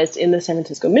localized in the San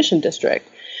Francisco Mission District,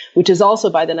 which is also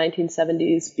by the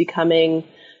 1970s becoming,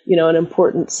 an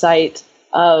important site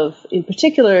of, in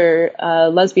particular,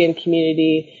 lesbian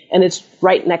community, and it's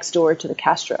right next door to the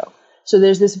Castro. So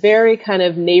there's this very kind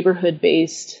of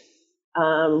neighborhood-based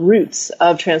roots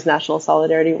of transnational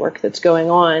solidarity work that's going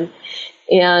on.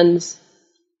 And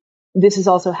this is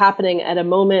also happening at a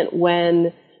moment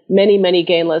when many, many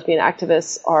gay and lesbian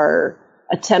activists are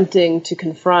attempting to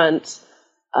confront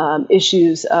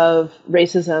issues of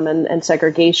racism and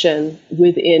segregation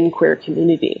within queer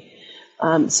community.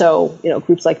 So,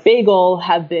 groups like Bagel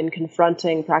have been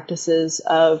confronting practices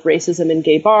of racism in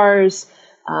gay bars.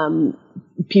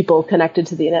 People connected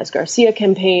to the Inez Garcia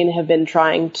campaign have been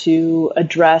trying to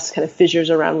address kind of fissures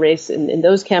around race in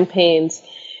those campaigns.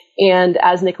 And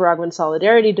as Nicaraguan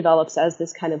solidarity develops as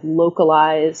this kind of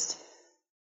localized,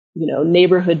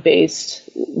 neighborhood-based,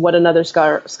 what another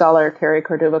scholar, Carrie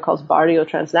Cordova, calls barrio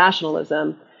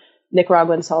transnationalism,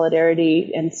 Nicaraguan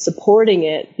solidarity and supporting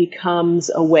it becomes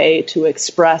a way to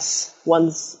express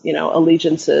one's,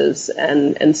 allegiances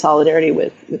and solidarity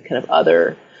with kind of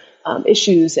other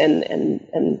issues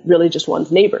and really just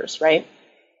one's neighbors, right?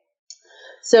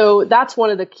 So that's one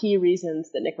of the key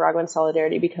reasons that Nicaraguan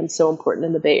solidarity becomes so important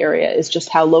in the Bay Area, is just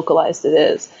how localized it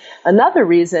is. Another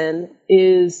reason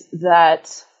is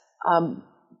that,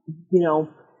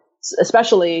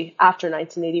 especially after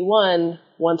 1981,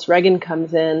 once Reagan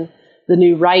comes in, the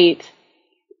new right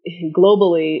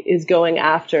globally is going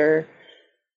after,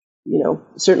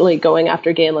 certainly going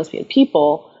after gay and lesbian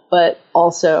people, but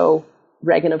also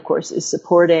Reagan, of course, is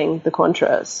supporting the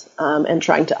Contras and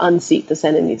trying to unseat the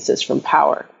Sandinistas from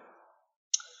power.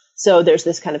 So there's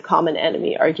this kind of common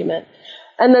enemy argument.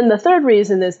 And then the third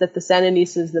reason is that the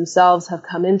Sandinistas themselves have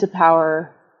come into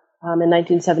power in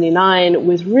 1979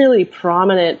 with really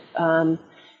prominent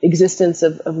existence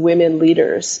of women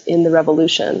leaders in the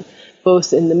revolution,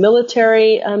 both in the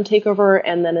military takeover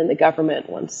and then in the government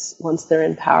once they're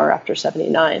in power after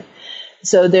 79.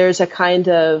 So there's a kind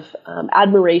of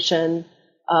admiration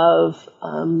of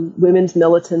women's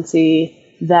militancy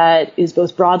that is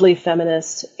both broadly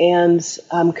feminist and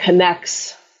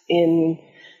connects in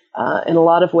a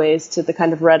lot of ways to the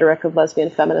kind of rhetoric of lesbian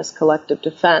feminist collective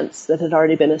defense that had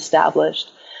already been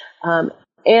established,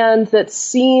 and that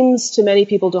seems to many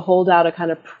people to hold out a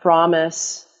kind of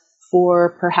promise for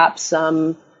perhaps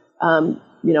some,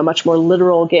 much more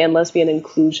literal gay and lesbian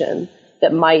inclusion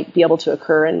that might be able to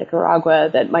occur in Nicaragua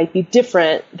that might be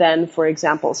different than, for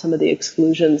example, some of the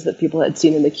exclusions that people had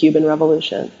seen in the Cuban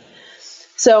Revolution.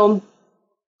 So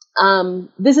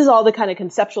this is all the kind of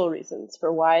conceptual reasons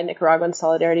for why Nicaraguan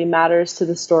solidarity matters to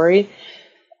the story.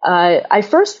 I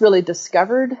first really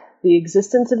discovered the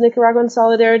existence of Nicaraguan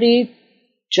solidarity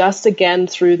just again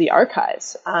through the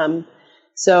archives. I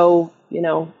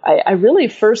really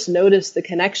first noticed the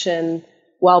connection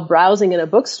while browsing in a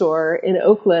bookstore in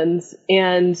Oakland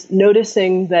and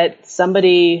noticing that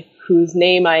somebody whose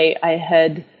name I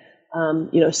had,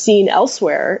 seen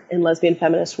elsewhere in lesbian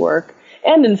feminist work,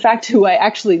 and in fact, who I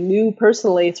actually knew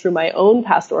personally through my own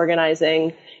past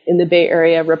organizing in the Bay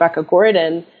Area, Rebecca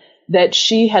Gordon, that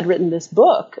she had written this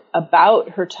book about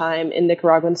her time in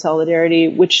Nicaraguan solidarity,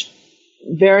 which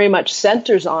very much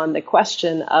centers on the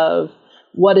question of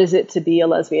what is it to be a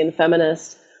lesbian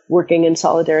feminist working in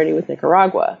solidarity with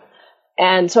Nicaragua.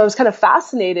 And so I was kind of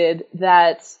fascinated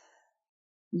that,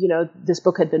 this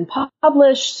book had been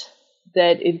published,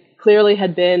 that it clearly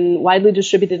had been widely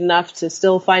distributed enough to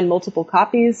still find multiple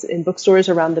copies in bookstores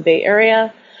around the Bay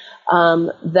Area,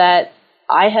 that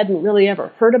I hadn't really ever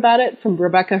heard about it from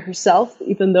Rebecca herself,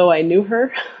 even though I knew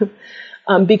her,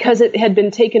 because it had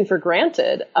been taken for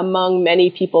granted among many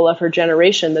people of her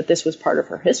generation that this was part of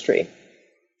her history.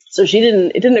 So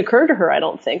it didn't occur to her, I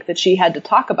don't think, that she had to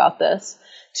talk about this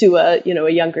to a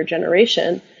younger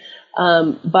generation.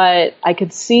 But I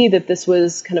could see that this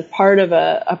was kind of part of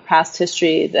a past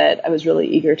history that I was really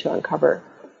eager to uncover.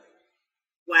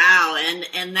 Wow,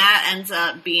 and that ends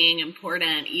up being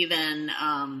important even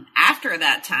after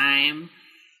that time,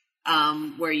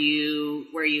 where you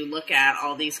look at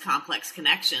all these complex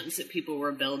connections that people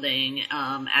were building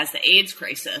as the AIDS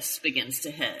crisis begins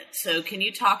to hit. So can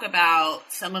you talk about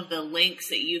some of the links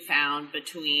that you found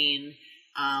between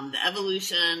the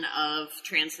evolution of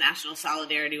transnational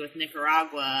solidarity with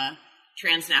Nicaragua,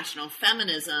 transnational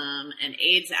feminism, and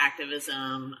AIDS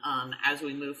activism as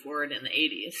we move forward in the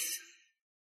 80s?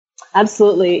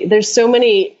 Absolutely. There's so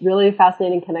many really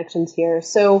fascinating connections here.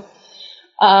 So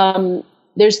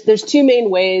there's two main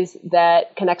ways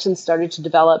that connections started to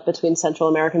develop between Central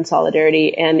American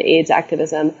solidarity and AIDS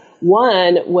activism.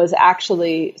 One was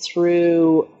actually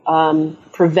through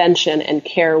prevention and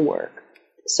care work.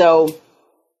 So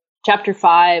Chapter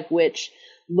 5, which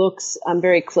looks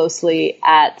very closely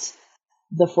at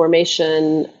the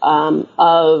formation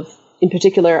in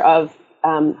particular of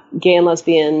gay and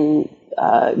lesbian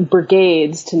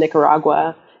brigades to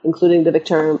Nicaragua, including the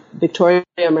Victoria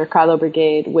Mercado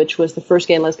Brigade, which was the first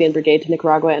gay and lesbian brigade to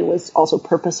Nicaragua and was also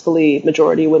purposefully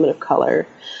majority women of color.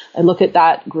 I look at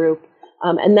that group.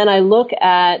 And then I look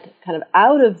at kind of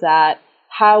out of that,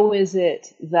 how is it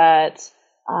that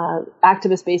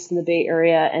activists based in the Bay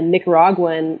Area and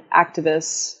Nicaraguan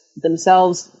activists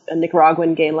themselves,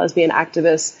 Nicaraguan gay and lesbian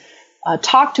activists,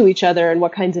 talk to each other, and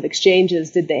what kinds of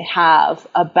exchanges did they have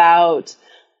about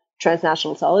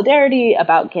transnational solidarity,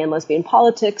 about gay and lesbian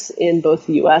politics in both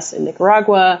the U.S. and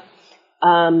Nicaragua?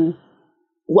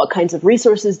 What kinds of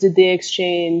resources did they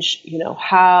exchange?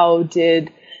 How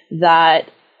did that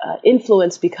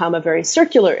influence become a very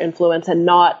circular influence and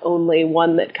not only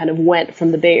one that kind of went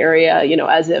from the Bay Area,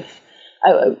 as if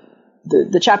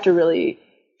the chapter really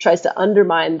tries to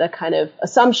undermine the kind of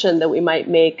assumption that we might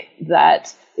make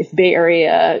that if Bay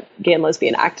Area gay and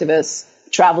lesbian activists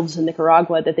traveled to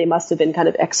Nicaragua, that they must have been kind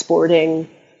of exporting,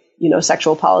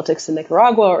 sexual politics in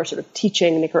Nicaragua or sort of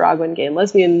teaching Nicaraguan gay and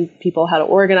lesbian people how to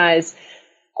organize.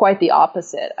 Quite the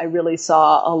opposite. I really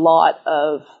saw a lot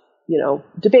of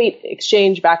debate,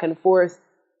 exchange back and forth,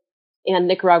 and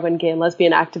Nicaraguan gay and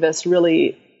lesbian activists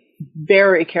really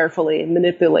very carefully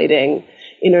manipulating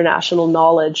international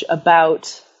knowledge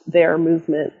about their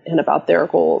movement and about their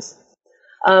goals.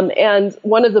 And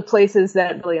one of the places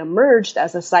that really emerged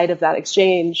as a site of that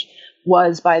exchange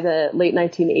was by the late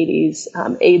 1980s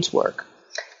AIDS work.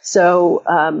 So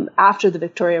after the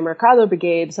Victoria Mercado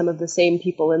Brigade, some of the same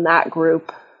people in that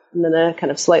group, and then a kind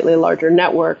of slightly larger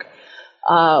network,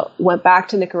 went back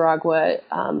to Nicaragua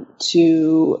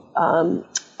to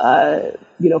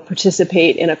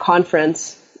participate in a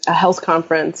conference, a health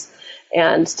conference,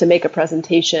 and to make a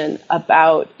presentation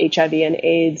about HIV and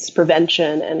AIDS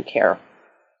prevention and care.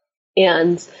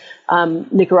 And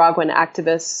Nicaraguan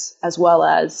activists, as well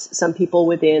as some people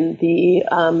within the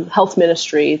health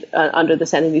ministry under the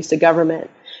Sandinista government,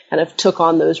 kind of took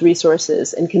on those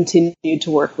resources and continued to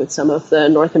work with some of the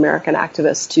North American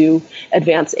activists to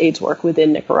advance AIDS work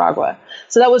within Nicaragua.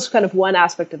 So that was kind of one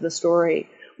aspect of the story,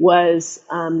 was,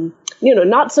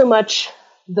 not so much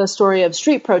the story of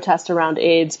street protest around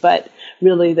AIDS, but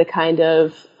really the kind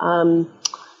of,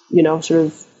 sort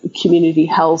of community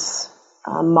health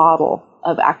model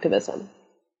of activism.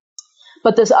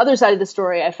 But this other side of the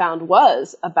story I found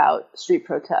was about street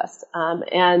protest,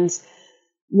 and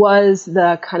was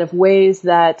the kind of ways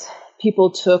that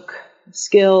people took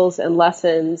skills and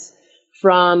lessons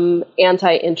from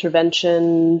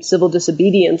anti-intervention civil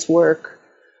disobedience work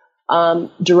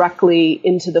directly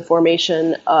into the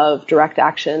formation of direct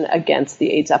action against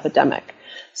the AIDS epidemic.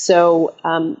 So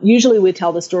usually we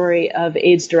tell the story of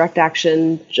AIDS direct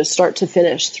action just start to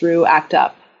finish through ACT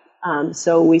UP.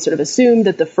 So we sort of assumed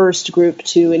that the first group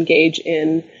to engage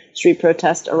in street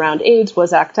protest around AIDS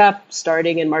was ACT UP,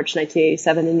 starting in March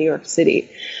 1987 in New York City.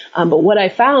 But what I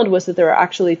found was that there are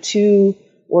actually two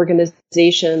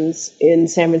organizations in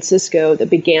San Francisco that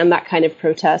began that kind of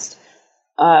protest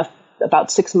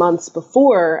about 6 months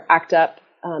before ACT UP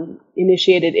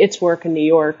initiated its work in New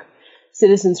York,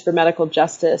 Citizens for Medical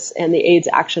Justice and the AIDS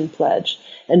Action Pledge.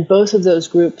 And both of those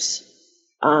groups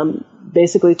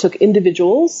basically took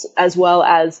individuals as well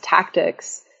as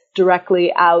tactics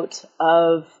directly out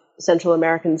of Central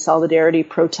American solidarity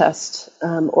protest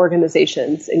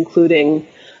organizations, including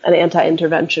an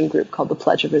anti-intervention group called the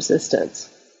Pledge of Resistance.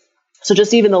 So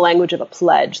just even the language of a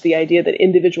pledge, the idea that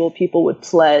individual people would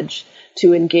pledge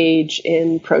to engage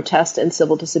in protest and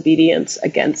civil disobedience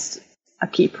against a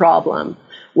key problem,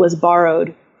 was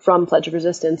borrowed from Pledge of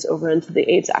Resistance over into the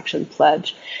AIDS Action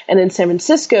Pledge. And in San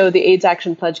Francisco, the AIDS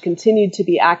Action Pledge continued to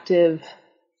be active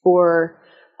for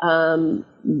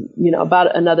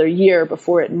about another year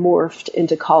before it morphed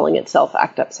into calling itself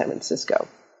ACT UP San Francisco.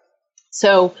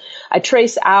 So I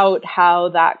trace out how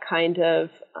that kind of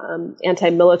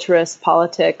anti-militarist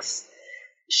politics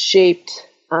shaped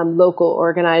local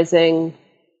organizing.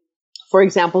 For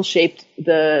example, shaped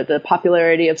the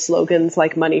popularity of slogans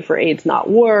like "Money for AIDS, Not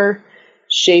War,"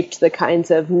 shaped the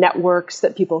kinds of networks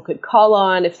that people could call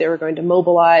on if they were going to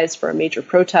mobilize for a major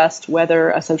protest, whether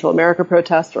a Central America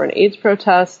protest or an AIDS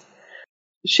protest,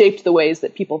 shaped the ways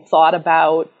that people thought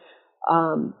about,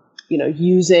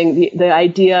 using the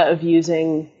idea of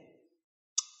using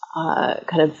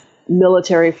kind of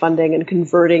military funding and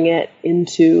converting it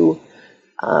into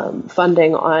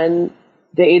funding on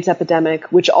the AIDS epidemic,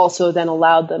 which also then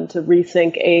allowed them to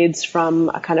rethink AIDS from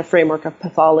a kind of framework of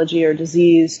pathology or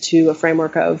disease to a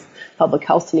framework of public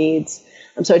health needs.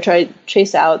 And so I tried to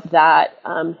chase out that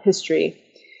history.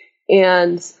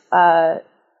 And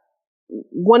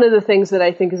one of the things that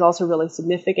I think is also really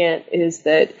significant is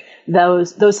that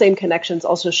those same connections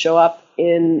also show up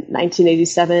in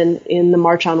 1987 in the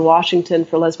March on Washington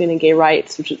for Lesbian and Gay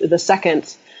Rights, which is the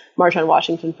second March on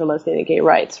Washington for Lesbian and Gay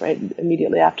Rights, right,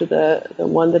 immediately after the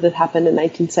one that had happened in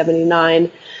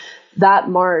 1979. That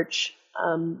march,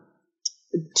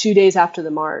 2 days after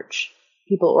the march,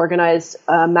 people organized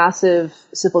a massive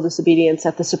civil disobedience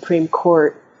at the Supreme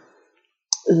Court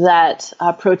that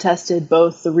protested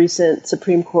both the recent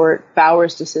Supreme Court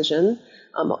Bowers decision,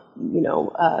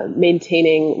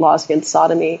 maintaining laws against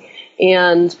sodomy,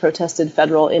 and protested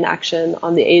federal inaction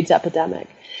on the AIDS epidemic.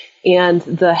 And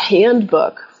the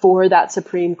handbook for that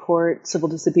Supreme Court civil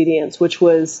disobedience, which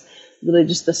was really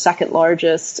just the second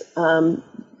largest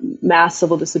mass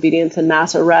civil disobedience and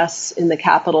mass arrests in the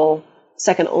Capitol,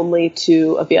 second only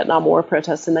to a Vietnam War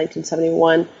protest in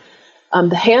 1971,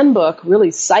 the handbook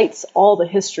really cites all the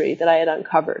history that I had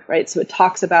uncovered, right? So it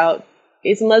talks about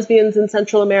gays and lesbians in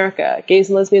Central America, gays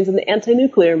and lesbians in the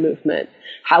anti-nuclear movement.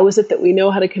 How is it that we know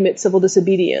how to commit civil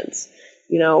disobedience?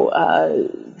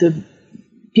 The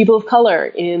people of color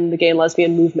in the gay and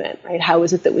lesbian movement, right? How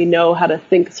is it that we know how to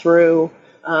think through,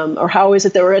 or how is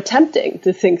it that we're attempting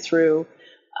to think through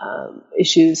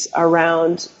issues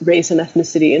around race and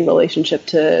ethnicity in relationship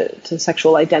to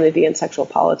sexual identity and sexual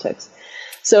politics?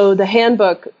 So the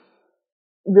handbook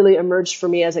really emerged for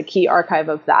me as a key archive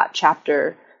of that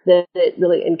chapter, that it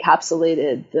really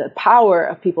encapsulated the power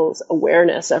of people's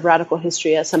awareness of radical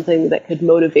history as something that could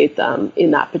motivate them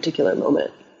in that particular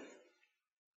moment.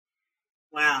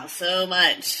 Wow, so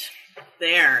much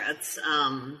there. It's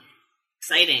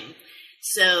exciting.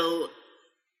 So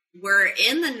We're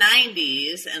in the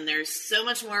 90s, and there's so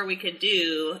much more we could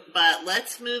do, but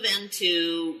let's move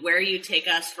into where you take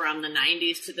us from the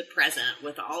 90s to the present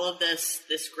with all of this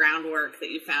groundwork that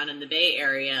you found in the Bay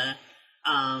Area.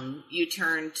 You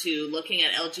turn to looking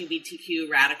at LGBTQ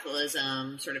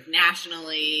radicalism sort of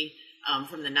nationally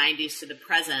from the 90s to the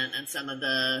present and some of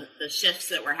the shifts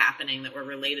that were happening that were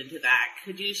related to that.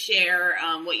 Could you share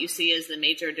what you see as the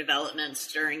major developments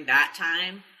during that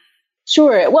time?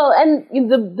 Sure. Well, and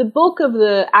the bulk of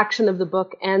the action of the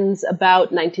book ends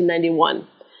about 1991.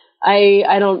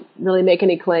 I don't really make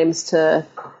any claims to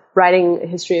writing a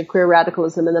history of queer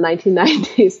radicalism in the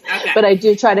 1990s, okay. But I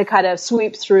do try to kind of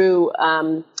sweep through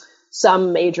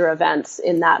some major events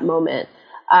in that moment.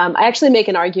 I actually make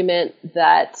an argument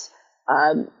that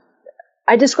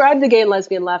I describe the gay and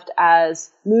lesbian left as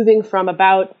moving from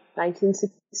about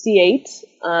 1968,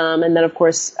 and then, of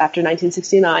course, after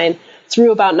 1969,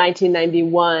 through about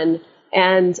 1991.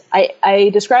 And I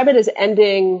describe it as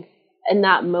ending in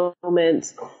that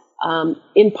moment,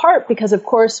 in part because, of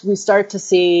course, we start to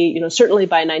see, certainly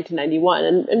by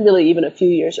 1991, and really even a few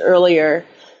years earlier,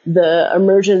 the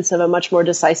emergence of a much more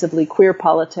decisively queer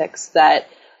politics that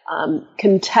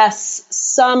contests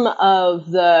some of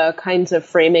the kinds of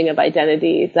framing of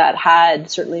identity that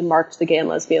had certainly marked the gay and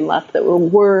lesbian left that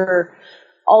were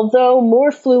although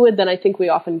more fluid than I think we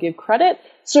often give credit,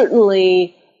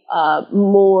 certainly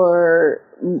more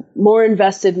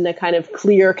invested in the kind of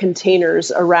clear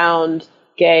containers around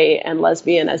gay and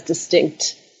lesbian as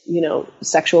distinct,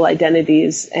 sexual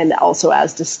identities, and also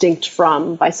as distinct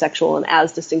from bisexual and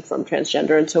as distinct from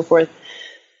transgender and so forth.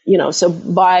 So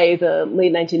by the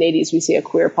late 1980s, we see a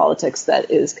queer politics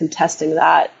that is contesting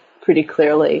that pretty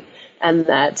clearly, and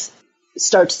that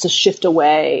starts to shift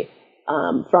away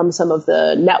from some of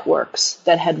the networks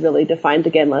that had really defined the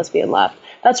gay and lesbian left.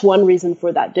 That's one reason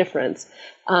for that difference.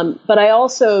 But I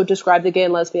also describe the gay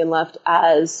and lesbian left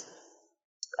as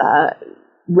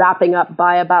wrapping up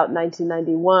by about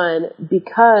 1991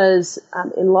 because,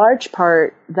 in large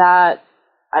part, that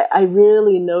I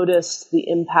really noticed the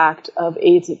impact of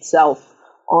AIDS itself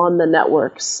on the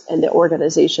networks and the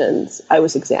organizations I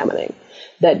was examining.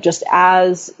 That just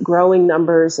as growing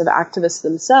numbers of activists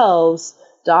themselves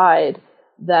died,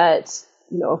 that,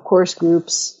 of course,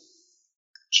 groups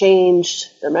changed,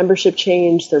 their membership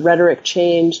changed, their rhetoric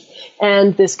changed,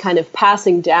 and this kind of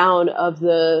passing down of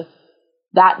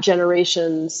that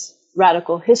generation's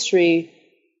radical history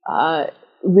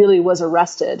really was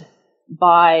arrested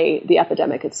by the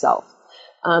epidemic itself.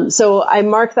 So I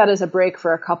mark that as a break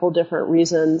for a couple different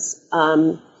reasons.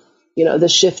 The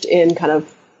shift in kind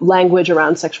of language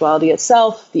around sexuality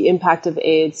itself, the impact of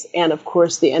AIDS, and of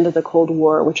course the end of the Cold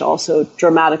War, which also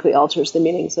dramatically alters the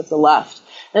meanings of the left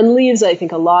and leaves, I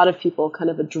think, a lot of people kind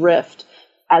of adrift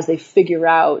as they figure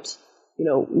out,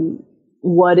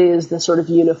 what is the sort of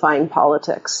unifying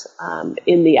politics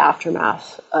in the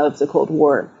aftermath of the Cold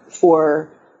War for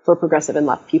progressive and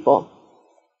left people.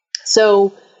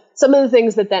 So some of the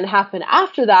things that then happen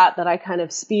after that I kind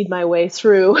of speed my way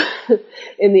through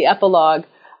in the epilogue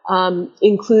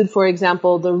include, for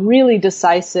example, the really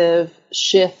decisive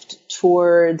shift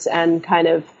towards and kind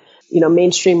of,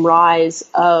 mainstream rise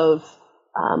of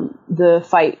the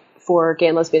fight for gay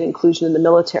and lesbian inclusion in the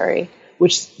military,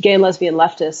 which gay and lesbian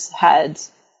leftists had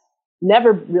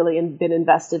never really been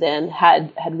invested in,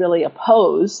 had really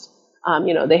opposed.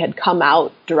 They had come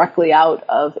out directly out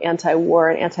of anti-war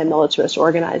and anti-militarist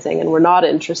organizing and were not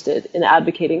interested in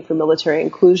advocating for military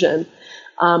inclusion.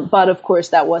 But of course,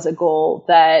 that was a goal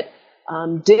that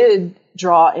did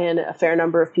draw in a fair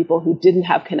number of people who didn't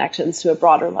have connections to a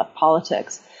broader left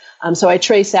politics. So I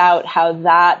trace out how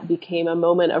that became a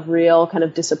moment of real kind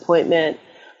of disappointment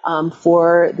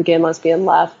for the gay and lesbian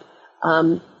left,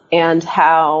 and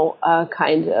how a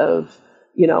kind of,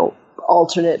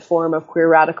 alternate form of queer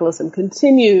radicalism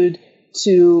continued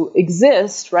to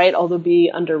exist, right, although be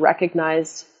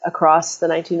under-recognized across the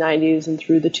 1990s and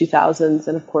through the 2000s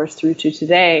and, of course, through to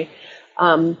today.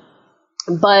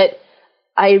 But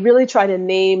I really try to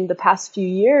name the past few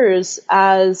years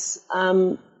as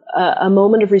a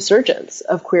moment of resurgence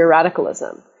of queer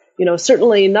radicalism.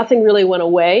 Certainly nothing really went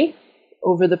away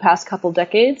over the past couple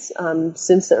decades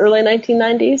since the early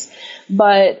 1990s,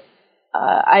 but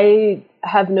I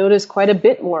have noticed quite a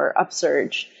bit more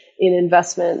upsurge in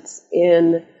investments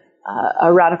in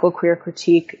a radical queer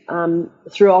critique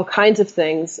through all kinds of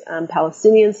things,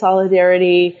 Palestinian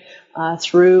solidarity,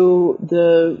 through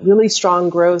the really strong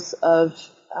growth of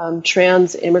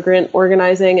trans immigrant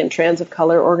organizing and trans of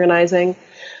color organizing,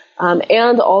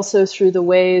 and also through the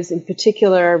ways, in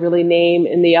particular, I really name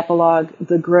in the epilogue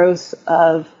the growth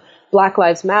of Black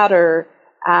Lives Matter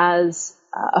as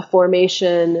a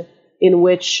formation in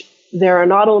which there are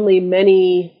not only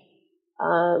many,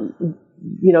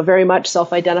 very much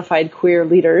self-identified queer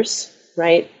leaders,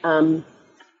 right?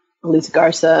 Elisa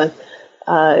Garza,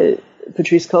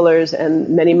 Patrisse Cullors, and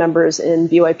many members in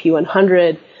BYP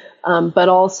 100, but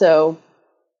also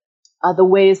the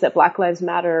ways that Black Lives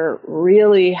Matter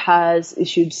really has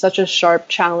issued such a sharp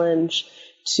challenge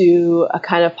to a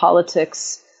kind of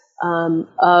politics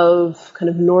of kind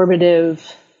of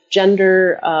normative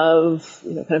gender, of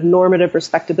kind of normative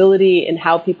respectability in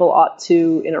how people ought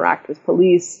to interact with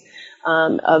police,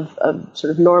 of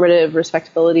sort of normative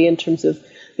respectability in terms of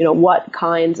what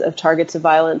kinds of targets of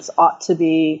violence ought to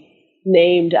be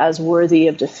named as worthy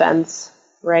of defense,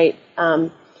 right?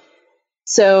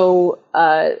 So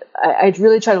I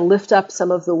really try to lift up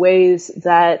some of the ways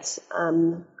that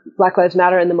Black Lives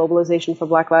Matter and the mobilization for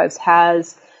Black Lives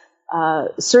has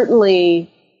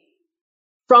certainly,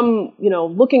 from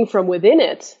looking from within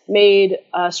it, made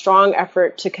a strong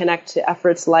effort to connect to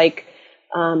efforts like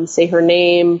Say Her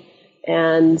Name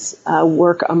and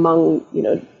work among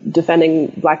defending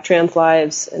Black trans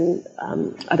lives and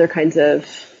other kinds of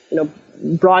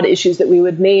broad issues that we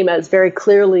would name as very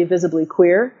clearly visibly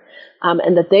queer,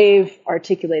 and that they've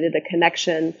articulated a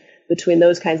connection between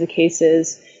those kinds of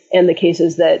cases and the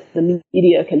cases that the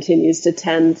media continues to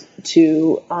tend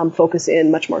to focus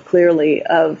in much more clearly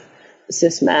of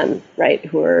cis men, right,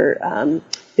 who are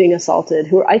being assaulted,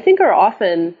 who I think are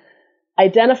often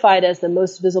identified as the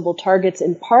most visible targets,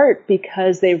 in part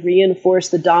because they reinforce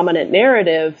the dominant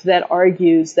narrative that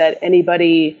argues that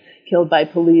anybody killed by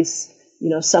police,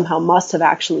 somehow must have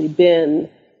actually been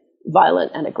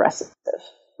violent and aggressive,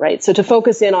 right? So to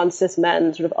focus in on cis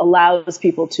men sort of allows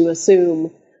people to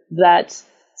assume that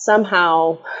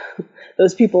somehow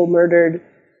those people murdered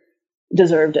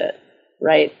deserved it,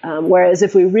 right? Whereas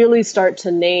if we really start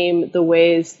to name the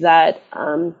ways that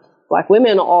Black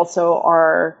women also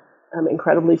are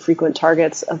incredibly frequent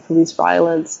targets of police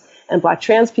violence, and Black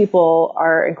trans people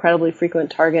are incredibly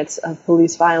frequent targets of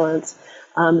police violence,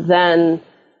 then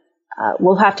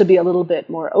we'll have to be a little bit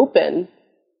more open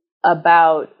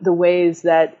about the ways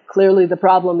that clearly the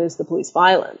problem is the police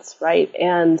violence, right?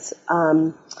 And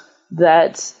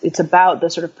that it's about the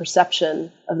sort of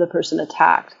perception of the person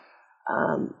attacked,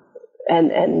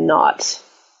 and not,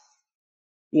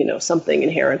 something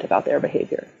inherent about their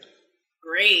behavior.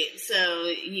 Great. So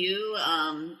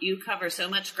you cover so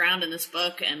much ground in this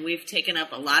book, and we've taken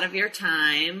up a lot of your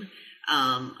time.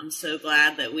 I'm so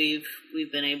glad that we've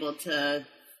been able to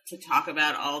talk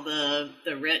about all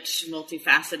the rich,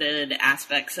 multifaceted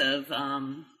aspects of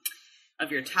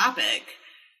your topic.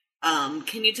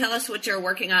 Can you tell us what you're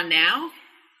working on now?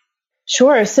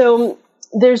 Sure. So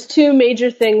there's two major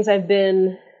things I've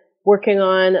been working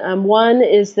on. One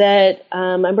is that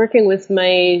I'm working with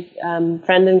my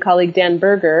friend and colleague Dan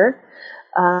Berger,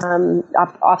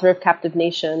 author of Captive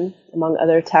Nation, among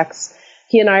other texts.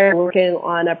 He and I are working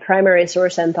on a primary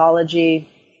source anthology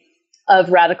of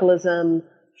radicalism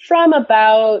from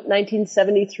about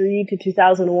 1973 to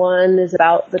 2001 is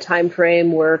about the time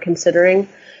frame we're considering,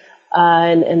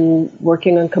 and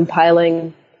working on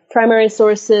compiling primary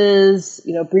sources,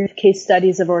 brief case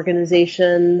studies of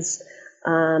organizations,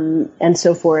 and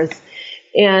so forth.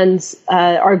 And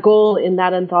our goal in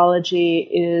that anthology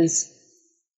is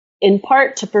in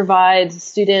part to provide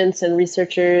students and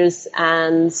researchers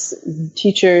and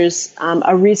teachers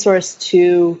a resource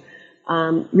to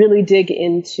really dig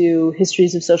into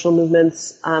histories of social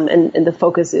movements, and the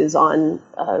focus is on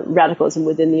radicalism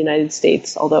within the United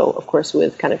States, although, of course,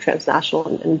 with kind of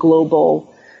transnational and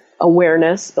global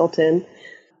awareness built in.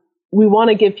 We want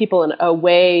to give people a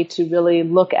way to really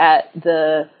look at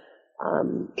the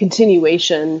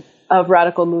continuation of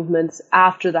radical movements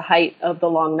after the height of the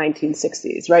long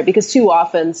 1960s, right? Because too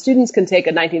often students can take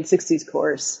a 1960s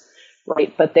course,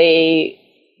 right, but they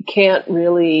can't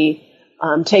really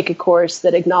take a course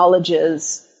that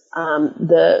acknowledges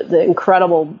the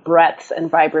incredible breadth and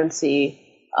vibrancy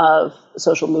of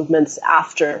social movements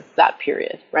after that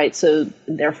period, right? So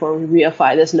therefore we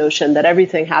reify this notion that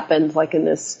everything happened like in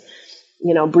this,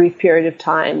 brief period of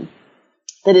time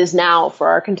that is now, for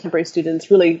our contemporary students,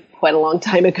 really quite a long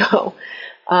time ago.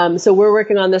 So we're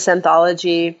working on this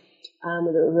anthology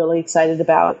that we're really excited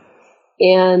about.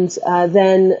 And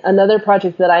then another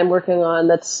project that I'm working on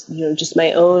that's just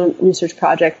my own research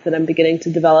project that I'm beginning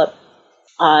to develop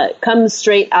comes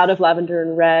straight out of Lavender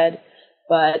and Red,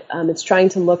 but it's trying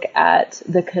to look at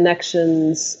the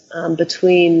connections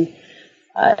between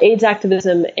AIDS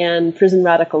activism and prison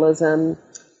radicalism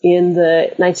in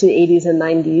the 1980s and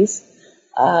 90s,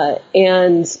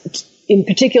 and in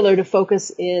particular to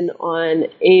focus in on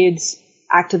AIDS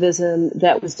activism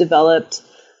that was developed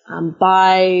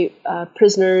by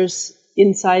prisoners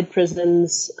inside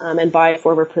prisons and by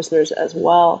former prisoners as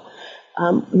well.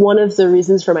 One of the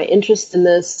reasons for my interest in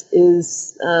this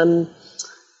is,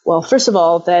 well, first of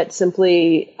all, that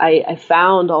simply I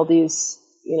found all these,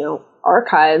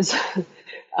 archives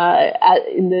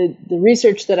in the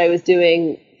research that I was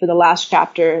doing for the last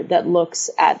chapter that looks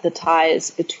at the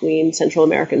ties between Central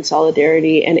American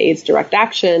solidarity and AIDS direct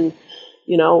action.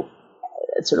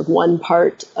 Sort of one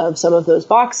part of some of those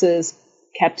boxes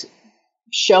kept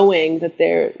showing that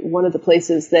they're one of the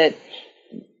places that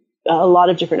a lot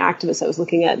of different activists I was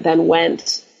looking at then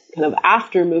went kind of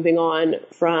after moving on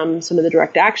from some of the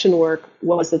direct action work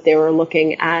was that they were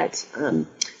looking at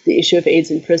the issue of AIDS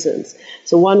in prisons.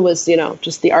 So one was,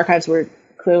 just the archives were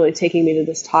clearly taking me to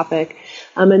this topic.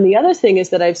 And the other thing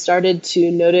is that I've started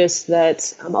to notice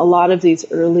that a lot of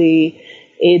these early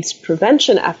AIDS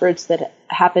prevention efforts that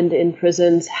happened in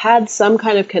prisons had some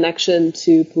kind of connection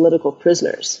to political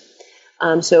prisoners.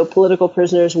 So political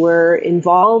prisoners were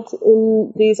involved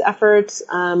in these efforts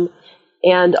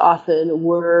and often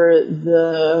were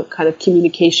the kind of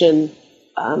communication,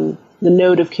 the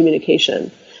node of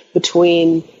communication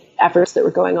between efforts that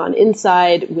were going on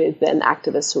inside with then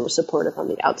activists who were supportive on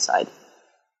the outside.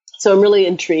 So I'm really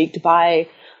intrigued by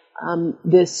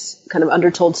this kind of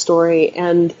undertold story.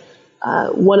 And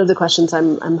one of the questions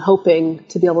I'm hoping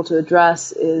to be able to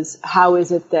address is how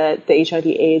is it that the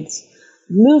HIV/AIDS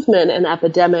movement and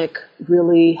epidemic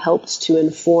really helped to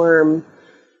inform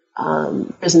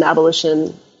prison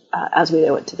abolition as we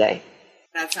know it today.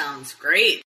 That sounds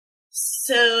great.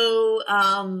 So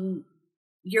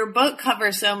your book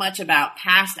covers so much about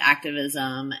past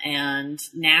activism, and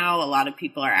now a lot of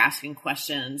people are asking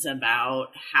questions about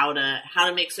how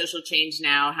to make social change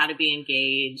now, how to be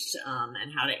engaged,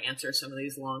 and how to answer some of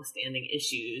these long-standing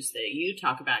issues that you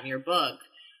talk about in your book.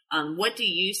 What do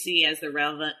you see as the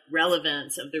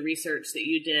relevance of the research that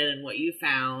you did and what you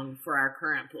found for our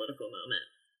current political moment?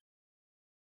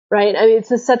 Right. I mean,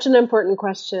 it's such an important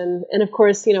question. And of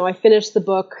course, I finished the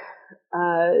book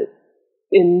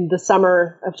in the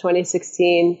summer of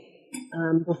 2016,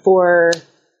 before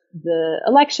the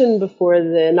election, before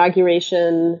the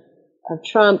inauguration of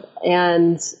Trump,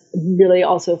 and really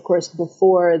also, of course,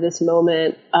 before this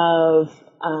moment of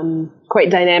quite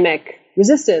dynamic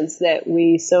resistance that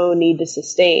we so need to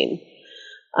sustain.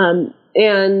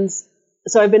 And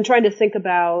so I've been trying to think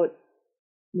about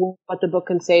what the book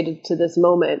can say to this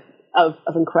moment of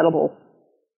incredible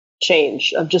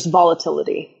change, of just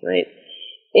volatility, right?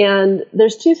 And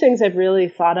there's two things I've really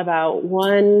thought about.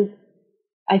 One,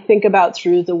 I think about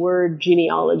through the word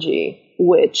genealogy,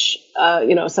 which,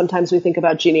 sometimes we think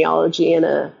about genealogy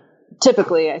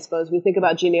typically, I suppose, we think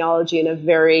about genealogy in a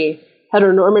very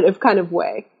heteronormative kind of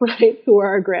way, right? Who are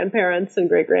our grandparents and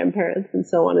great-grandparents and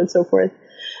so on and so forth.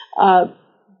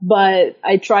 But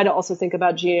I try to also think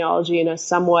about genealogy in a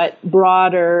somewhat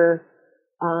broader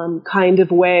kind of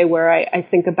way where I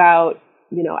think about,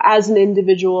 as an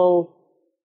individual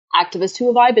activist, who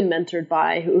have I been mentored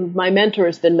by, who my mentor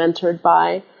has been mentored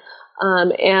by,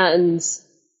 and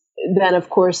then, of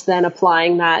course, then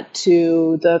applying that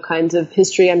to the kinds of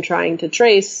history I'm trying to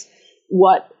trace.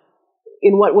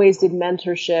 In what ways did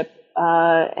mentorship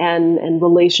and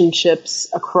relationships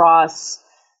across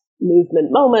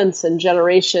movement moments and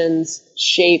generations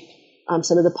shape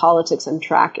some of the politics I'm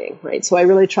tracking, right? So I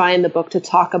really try in the book to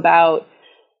talk about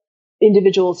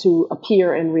individuals who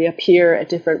appear and reappear at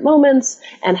different moments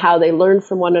and how they learned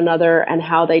from one another and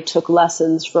how they took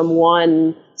lessons from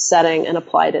one setting and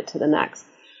applied it to the next.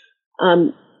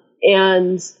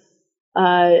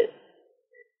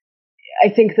 I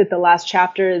think that the last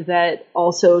chapter that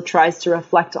also tries to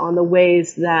reflect on the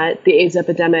ways that the AIDS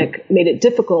epidemic made it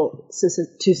difficult to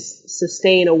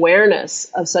sustain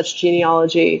awareness of such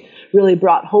genealogy really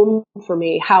brought home for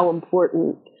me how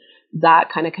important that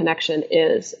kind of connection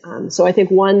is. So I think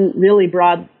one really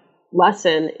broad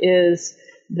lesson is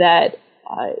that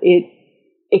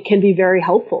it can be very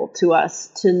helpful to us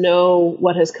to know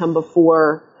what has come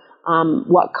before,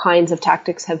 what kinds of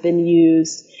tactics have been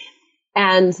used,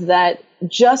 and that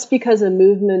just because a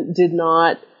movement did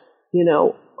not,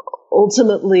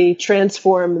 ultimately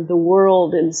transform the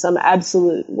world in some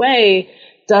absolute way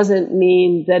doesn't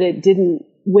mean that it didn't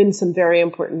win some very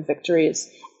important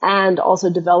victories and also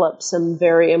develop some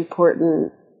very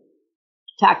important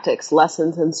tactics,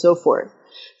 lessons, and so forth.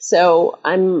 So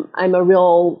I'm a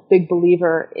real big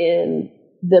believer in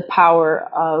the power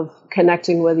of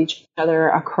connecting with each other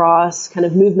across kind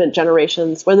of movement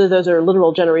generations, whether those are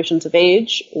literal generations of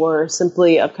age or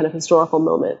simply of kind of historical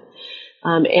moment.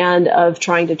 and of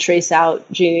trying to trace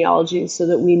out genealogies so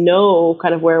that we know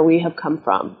kind of where we have come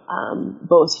from,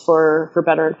 both for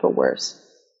better and for worse.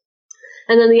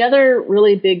 And then the other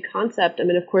really big concept, I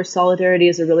mean, of course, solidarity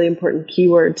is a really important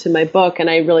keyword to my book, and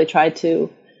I really tried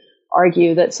to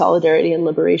argue that solidarity and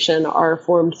liberation are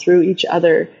formed through each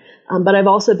other. But I've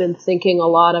also been thinking a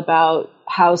lot about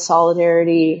how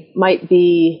solidarity might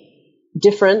be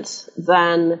different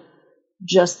than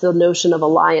just the notion of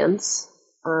alliance.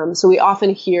 So we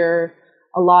often hear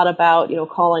a lot about,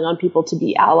 calling on people to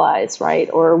be allies, right?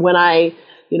 Or when I,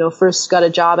 first got a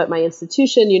job at my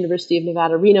institution, University of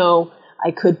Nevada, Reno, I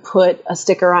could put a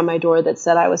sticker on my door that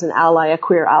said I was an ally, a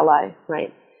queer ally,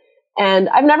 right? And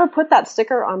I've never put that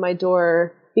sticker on my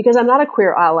door because I'm not a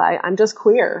queer ally. I'm just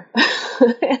queer.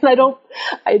 And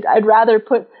I'd rather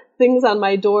put things on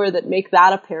my door that make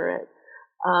that apparent,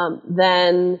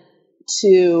 than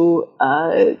to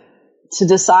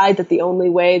decide that the only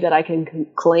way that I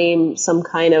can claim some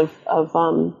kind of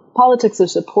politics of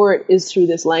support is through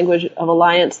this language of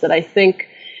alliance that I think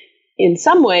in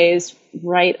some ways,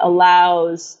 right,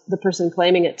 allows the person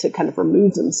claiming it to kind of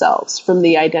remove themselves from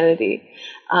the identity.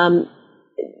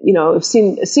 I've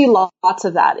seen lots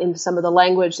of that in some of the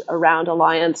language around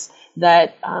alliance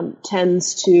that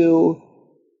tends to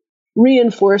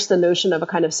reinforce the notion of a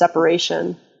kind of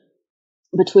separation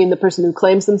between the person who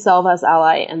claims themselves as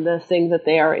ally and the thing that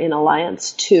they are in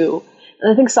alliance to.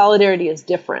 And I think solidarity is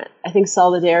different. I think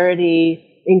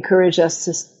solidarity encourages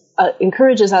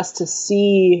us to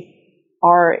see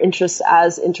our interests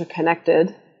as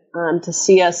interconnected, to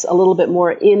see us a little bit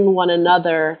more in one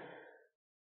another,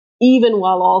 even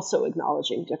while also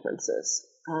acknowledging differences.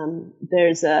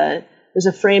 There's a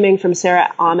framing from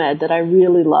Sarah Ahmed that I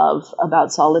really love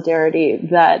about solidarity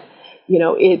that,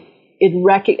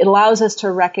 it allows us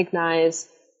to recognize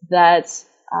that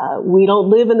we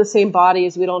don't live in the same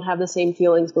bodies, we don't have the same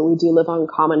feelings, but we do live on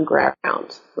common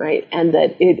ground, right? And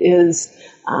that it is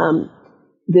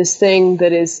this thing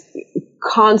that is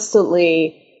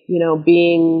constantly,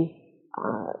 being,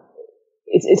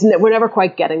 we're never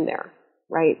quite getting there,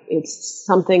 right? It's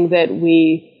something that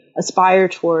we aspire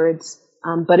towards,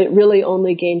 but it really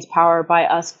only gains power by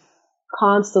us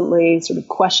constantly sort of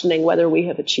questioning whether we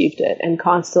have achieved it and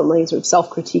constantly sort of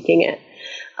self-critiquing it.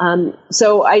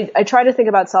 So I try to think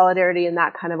about solidarity in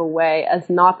that kind of a way as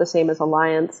not the same as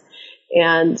alliance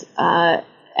and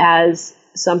as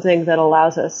something that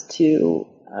allows us to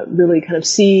really kind of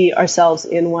see ourselves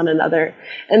in one another.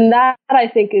 And that, I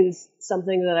think, is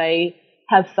something that I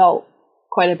have felt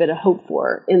quite a bit of hope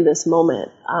for in this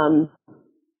moment.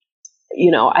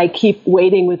 I keep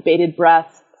waiting with bated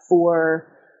breath for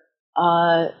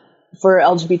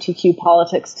LGBTQ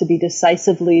politics to be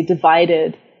decisively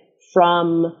divided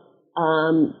from,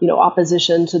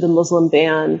 opposition to the Muslim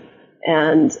ban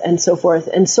and so forth.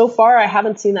 And so far, I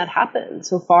haven't seen that happen.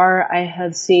 So far, I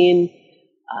have seen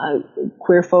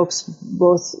queer folks,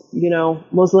 both,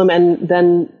 Muslim and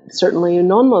then certainly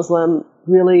non-Muslim,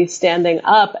 really standing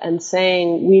up and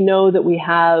saying, we know that we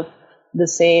have the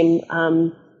same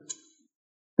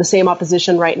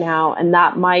opposition right now, and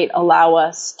that might allow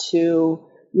us to,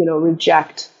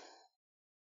 reject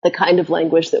the kind of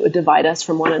language that would divide us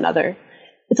from one another.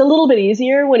 It's a little bit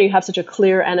easier when you have such a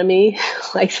clear enemy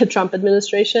like the Trump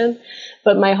administration,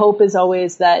 but my hope is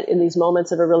always that in these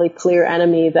moments of a really clear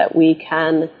enemy that we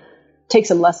can take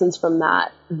some lessons from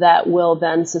that will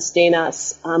then sustain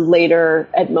us later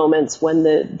at moments when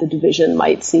the division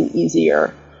might seem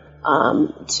easier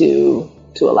to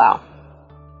allow.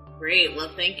 Great. Well,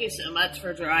 thank you so much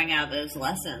for drawing out those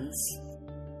lessons.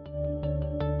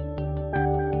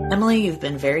 Emily, you've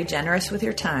been very generous with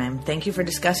your time. Thank you for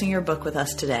discussing your book with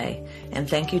us today. And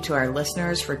thank you to our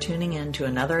listeners for tuning in to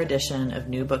another edition of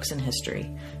New Books in History.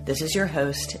 This is your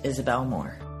host, Isabel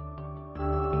Moore.